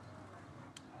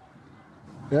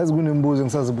 Yazi kunembuzo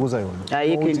engisazibuza yona.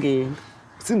 Ayikho inkinga.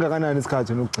 Singakanani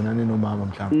isikhathi nokugcinana nomama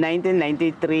mhlawumbe?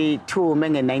 1993 2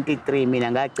 menge93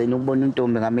 mina ngagcina ukubona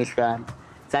untombi ngamehlo ami.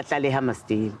 Sahlala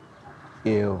eHammersdale.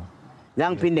 Yebo.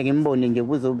 Zangiphinde ngimbone nje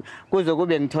kuze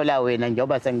kube ngithola wena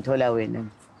njengoba sengithola wena.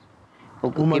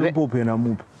 Uma umpuphu yena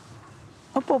muphi?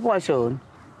 Umpuphu washona.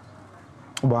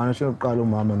 Ubani oqala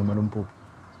umama noma lompuphu?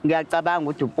 Ngiyacabanga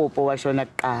ukuthi uPopo washona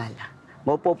kuqala.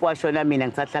 Ngopopo washona mina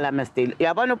ngisahlala eHammersdale.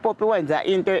 Uyabona uPopo wenza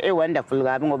into ewonderful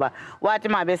kabi ngoba wathi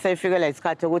mabe seyifikela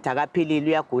isikhathi ukuthi akaphilile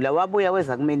uyagula wabuya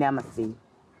weza kumina eHammersdale.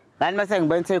 Ngani mase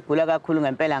ngibona segula kakhulu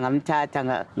ngempela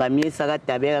ngamthatha ngamyisa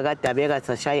kaDabeka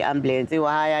sashaya iambulance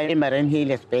wahaya eMarine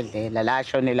Hill esibhedlela la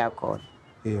shonela khona.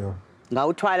 Yebo.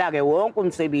 Ngawuthwala ke wonke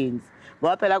umsebenzi.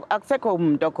 Ngoba phela akusekho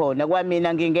umuntu okhona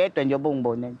kwamina ngingedwa nje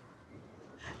obungibonene.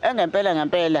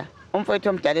 Ngempela umfowethu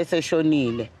omdala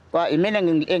eseshonile. Imina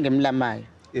engimlamayo.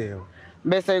 Yebo.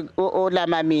 Bese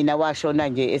olama mina washona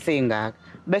nje esengaka.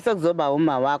 Bese kuzoba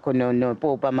uma wakho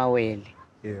noPopo amawele.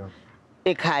 Yebo.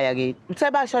 Ekhaya kithi.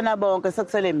 Sebashona bonke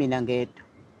sekusele mina ngedwa.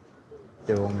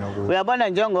 Yebo ngiyakuzwa. Uyabona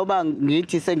njengoba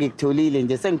ngithi sengikutholile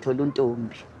nje sengithola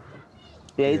untombi.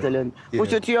 Uyayizwa lento.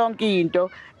 Kusho ukuthi yonke into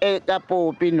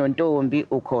kaPopi noNtombi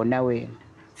ukhona wena.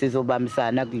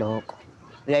 Sizobambisana kuloko.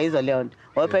 Uyayizwa leyo nto.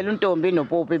 Ngoba phela uNtombi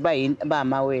noPopi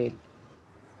bamawele.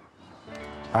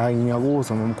 Hayi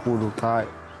ngiyakuzwa nomkhulu cha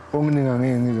ongininga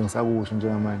ngeke ngize ngisakusho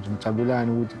njengamanje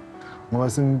ngijabulani ukuthi ngoba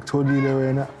singitholile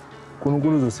wena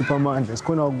uNkulunkulu uzosipha amandla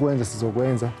sikhona ukwenza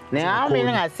sizokwenza. Nami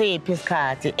ningasiphi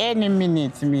isikhathi any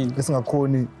minute mina.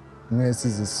 Esingakhoni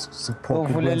ngesize siphokhe.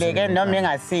 Uvuleleke noma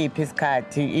engasiphi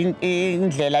isikhathi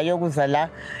indlela yokuza la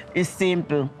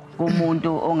isimple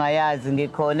kumuntu ongayazi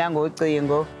ngikhona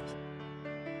ngocingo.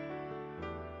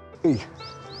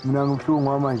 Mina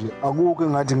ngibhlungu manje akukho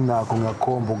engathi nginakho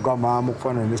ngiyakhomba kukamama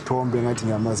ukufana nesithombe engathi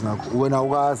ngiyamazi ngakho wena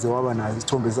ukaze waba nayo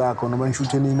isithombe sakho noma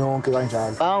nishutheni nonke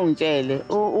kanjalo. Awungitshele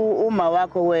uma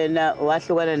wakho wena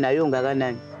wahlukana naye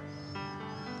ungakanani?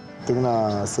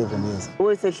 Ngina 7 years.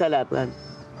 Uyisehlala phansi.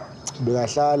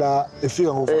 Bekahlala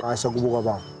efika ngokuvakasha kubo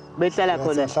kwababa. Behlala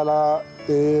khona. Behlala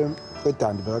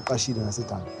eDandi bekaqashile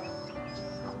ngaseDandi.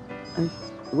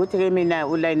 Ukuthi ke mina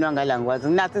uline wangala ngikwazi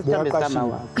nginathi isithombe sama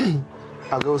wakho.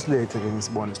 Ake usilethe ke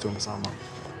ngisibone isithombe sama.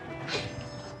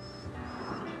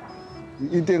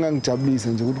 Into engangijabulisa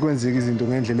nje ukuthi kwenzeke izinto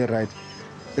ngendlela eright.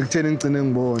 Ekutheni ngicine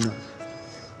ngibona.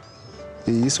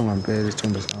 Yiso ngempela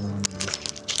isithombe sama.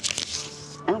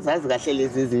 Angizazi kahle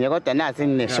lezi zinto kodwa nathi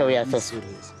ngineshow yaso.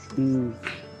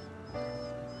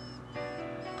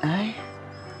 Hayi.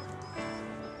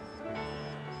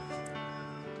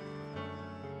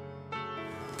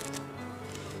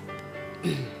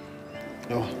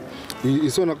 Yo.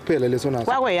 isona kuphela leso naso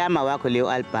kwakweyama wakho leyo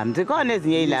album zikhona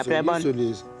ezinye ilapha yabona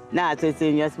nathi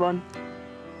esinye sibona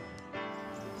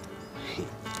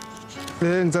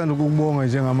ngithanda ukubonga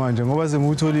njengamanje ngoba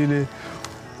sengutholile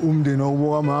umndeni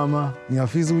wokuboka mama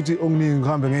ngiyafisa ukuthi okuningi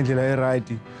kuhambe ngendlela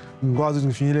eright ngikwazi ukuthi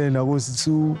ngifinyelele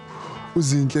nakosi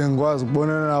uzinhle ngikwazi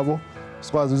ukubonana nabo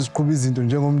sikwazi ukuthi siqhube izinto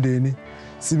njengomndeni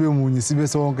sibe munye sibe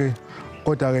sonke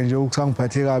kodwa ke nje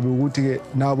ukusangiphathe kabi ukuthi ke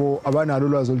nabo abanalo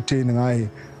ulwazi olutheni ngaye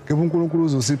kepha uNkulunkulu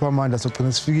uzosipha amandla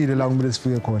sogcina sifikile la kumele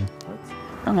sifike khona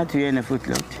angathi uyena futhi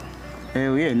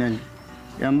lo uyena nje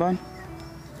uyambona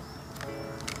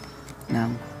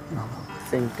nami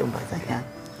sengitombatanyana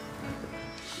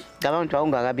ngicabanga ukuthi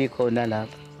awungakabi khona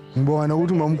lapha ngibonga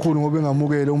nokuthi umamkhulu ngoba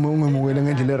engamukele uma ungemukele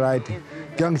ngendlela eright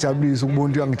kuyangijabulisa ukubona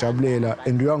ukuthi uyangijabulela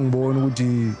and uyangibona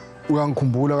ukuthi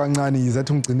uyangikhumbula kancane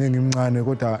yizathi ngigcine ngimncane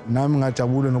kodwa nami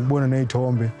ngajabula nokubona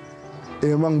nezithombe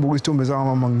uma ngibuka isithombe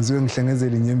samama ngizwe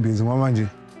ngihlengezela inyembezi ngoba manje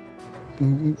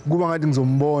kuba ngathi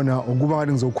ngizombona ukuba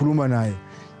ngathi ngizokhuluma naye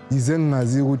yize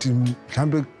ngingazi ukuthi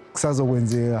mhlambe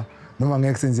kusazokwenzeka noma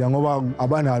ngeke senziya ngoba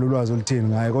abanalo ulwazi olutheni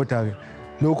ngaye kodwa ke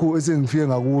lokhu esengifike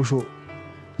ngakusho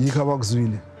yikho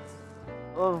abakuzwile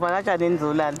uvakatsha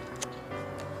nenzulana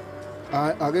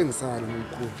ake ngisala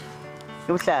nomkhulu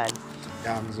uhlala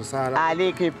ya ngizosala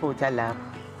alikho iphutha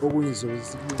lapha okunye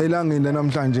elangeni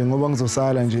lanamhlanje ngoba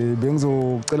ngizosala nje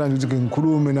bengizocela nje ukuthi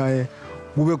ngikhulume naye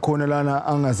kube khona lana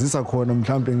angazisa khona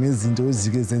mhlambe ngezinto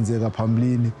ezike zenzeka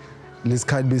phambilini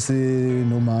lesikhathi bese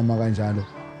nomama kanjalo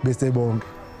bese bonke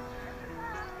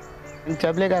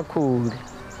ngijabule kakhulu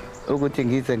ukuthi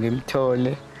ngize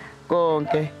ngimthole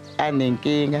konke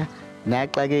anenkinga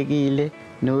naxakekile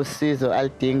nosizo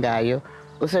alidingayo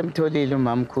usemtholile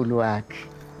umamkhulu wakhe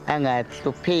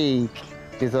angahlupheki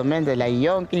ngizomenzela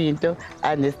yonke into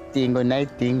anesidingo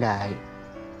nayidingayo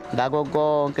ngakho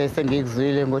konke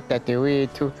sengikuzwile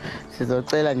ngodadewethu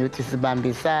sizocela nje ukuthi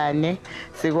sibambisane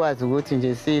sikwazi ukuthi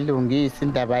nje silungise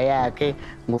indaba yakhe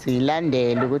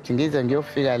ngosilandele ukuthi ngize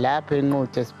ngiyofika lapha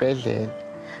enquthe esibhedlela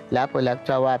lapho la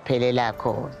kuthiwa waphelela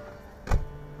khona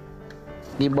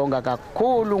ngibonga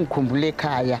kakhulu ngikhumbula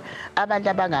ekhaya abantu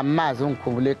abangamazi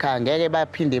ngikhumbula ekhaya ngeke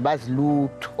baphinde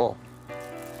bazilutho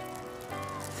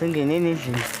singeneni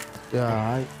endlini ya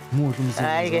hayi muhle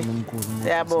umsebenzi omkhulu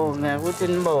siyabonga ukuthi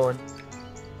nibone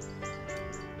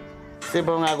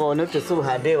sibonga kona ukuthi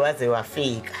suhambe waze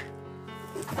wafika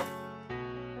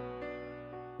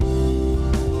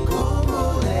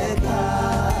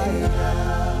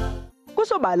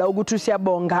kusobala ukuthi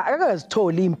usiyabonga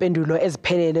akakazitholi impendulo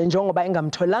eziphelele njengoba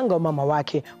engamtholanga umama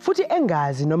wakhe futhi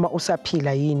engazi noma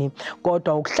usaphila yini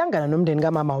kodwa ukuhlangana nomndeni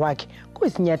kamama wakhe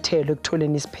kuyisinyathelo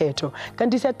ekutholeni isiphetho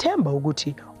kanti siyathemba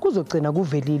ukuthi kuzogcina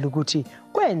kuvelile ukuthi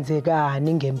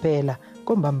kwenzekani ngempela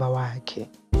kombamba wakhe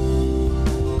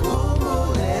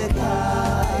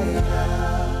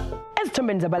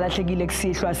Ezithombeni zabalahlekile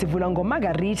kusihlwa sivula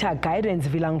ngoMargarita Guidance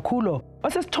Vilankulo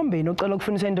osesithombeni ocela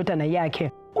ukufunisa indodana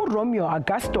yakhe uRomeo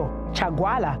Augusto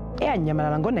Chagwala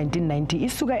eyanyamalala ngo-1990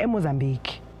 isuka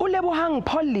eMozambique. uLebohang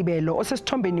Paul Libelo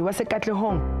osesithombeni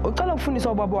waseKatlehong ucela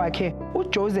ukufunisa ubaba wakhe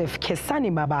uJoseph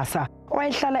Kesani Mabasa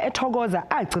owayehlala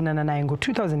eThokoza agcinana naye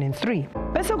ngo-2003.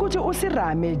 Bese kuthi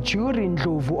uSirame Jury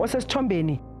Ndlovu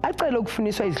osesithombeni acela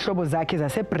ukufuniswa izihlobo zakhe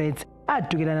zaseBreds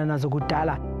adukelana nazo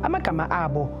kudala amagama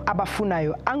abo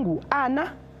abafunayo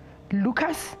angu-Anna,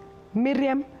 Lucas,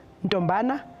 Miriam,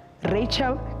 Ntombana,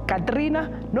 Rachel, Katrina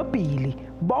noBilly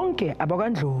bonke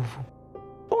abakwaNdlovu.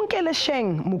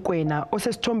 uNkelesheng Mukwena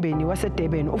osesithombeni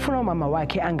waseDurban ufuna umama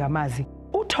wakhe angamazi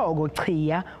uThoko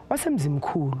Chiya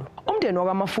wasemzimkhulu. Umndeni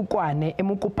wakwaMafukwane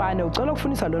eMukupane ucela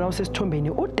ukufunisa lona osesithombeni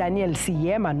uDaniel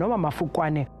Siyema noma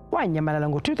Mafukwane wanyamalala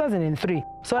ngo-2003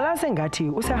 sola sengathi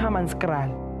useHammanskraal.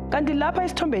 Kanti lapha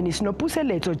esithombeni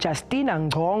sinopuseletho Justina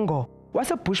Ngcongo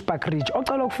waseBushbuckridge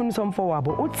ocela ukufunisa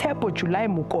umfowabo uTshepo July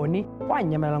Mukoni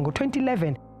wanyamalala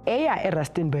ngo-2011 eya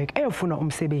eRustenburg eyofuna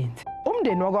umsebenzi.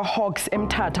 Umndeni wakwaHawks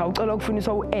eMthatha ucela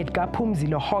ukufuniswa uEdgar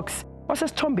Phumzile Hawks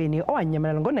osesithombeni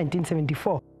owanyamalala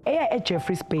ngo-1974 eya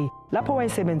eJeffreys Bay lapho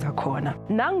wayesebenza khona.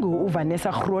 Nangu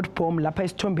uVanessa Grootboom lapha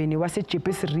esithombeni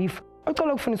waseJeppes Reef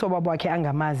ocela ukufuniswa ubaba wakhe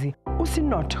angamazi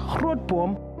uSinot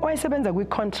Grootboom owayesebenza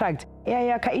kwi-contract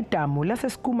eyayakha idamu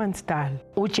laseSkumansdal.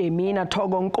 uJemina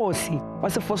Thoko Nkosi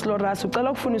waseFosloras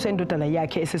ucela ukufuniswa indodana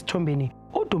yakhe esesithombeni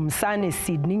uDumsane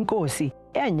Sydney Nkosi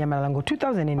eyanyamalala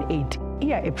ngo-2008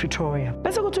 iya ePretoria.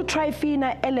 Bese kuthi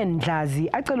uTrifina Ellen Ndlazi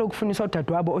acela ukufuniswa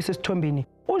udadewabo osesithombeni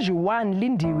uJuwan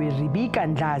Lindiwe Ribika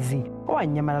Ndlazi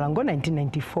owanyamalala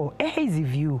ngo-1994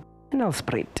 eHazyview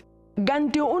eNelspruit.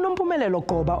 Kanti uNompumelelo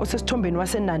Goba osesithombeni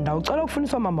waseNanda ucela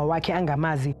ukufuniswa mama wakhe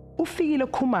angamazi uFikile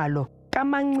Khumalo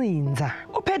kaMancinza.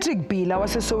 uPatrick Bhila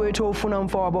waseSoweto ufuna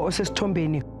umfowabo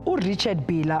osesithombeni uRichard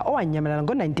Bhila owanyamalala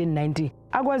ngo-1990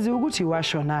 akwazi ukuthi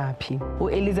washonaphi.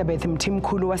 uElizabeth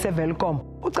Mthimkhulu waseVelcom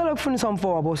ucela ukufunisa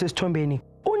umfowabo osesithombeni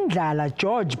uNdlala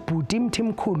George Bhuti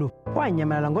Mthimkhulu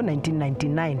owanyamalala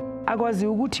ngo-1999 akwazi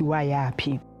ukuthi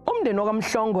wayaphi. Umndeni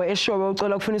wakaMhlongo eShowe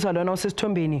ucela ukufuniswa lona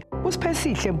osesithombeni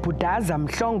uSiphesihle Mbhudaza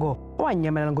Mhlongo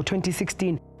owanyamalala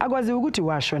ngo-2016 akwazi ukuthi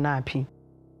washonaphi.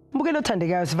 Mbukelo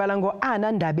othandekayo sivala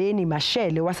ngo-Ana Ndabeni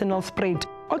Mashele waseNelspruit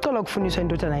ocela ukufuniswa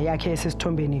indodana yakhe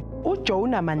esesithombeni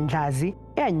uJona Mandlazi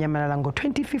eyanyamalala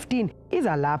ngo-2015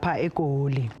 iza lapha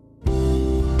eGoli.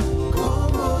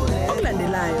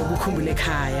 Okulandelayo kukhumbule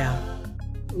ekhaya.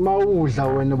 Mawudla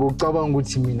wena bocabanga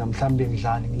ukuthi mina mhlambe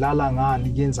ngidlani ngilala ngani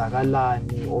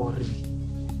kuyenzakalani or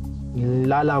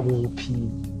ngilala kuphi.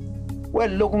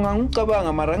 Well lokho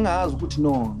ngangicabanga mara ngingazi ukuthi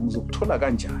no ngizokuthola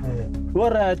kanjani.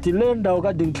 Alright le ndawo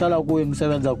kade ngihlala kuyo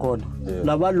ngisebenza khona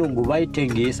labalungu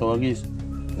bayithengisa wakizwa.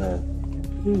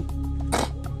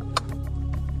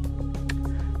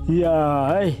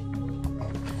 Yeah, hey.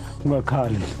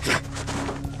 Ungakhali.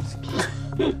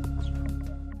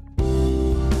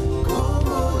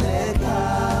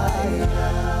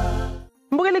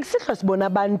 Mbukele kusihlo sibona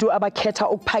abantu abakhetha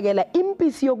ukuphakela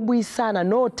impisi yokubuyisana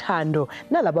nothando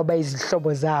nalabo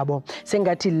abayizihlobo zabo.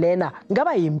 Sengathi lena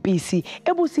ngaba yimpisi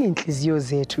ebusa inhliziyo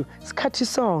zethu sikhathi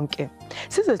sonke.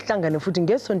 Size sihlangane futhi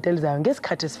ngesonto elizayo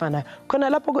ngesikhathi esifanayo khona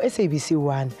lapho ku-SABC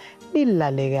 1.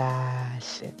 Nilale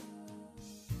kahle.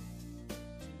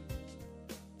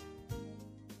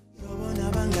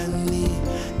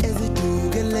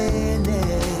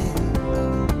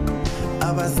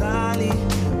 Abazali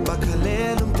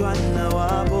bakhalela umntwana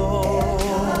wabo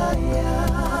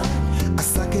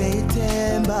asake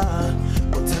ithemba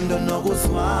uthando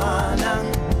nokuzwana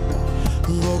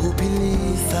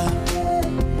ngokuphilisa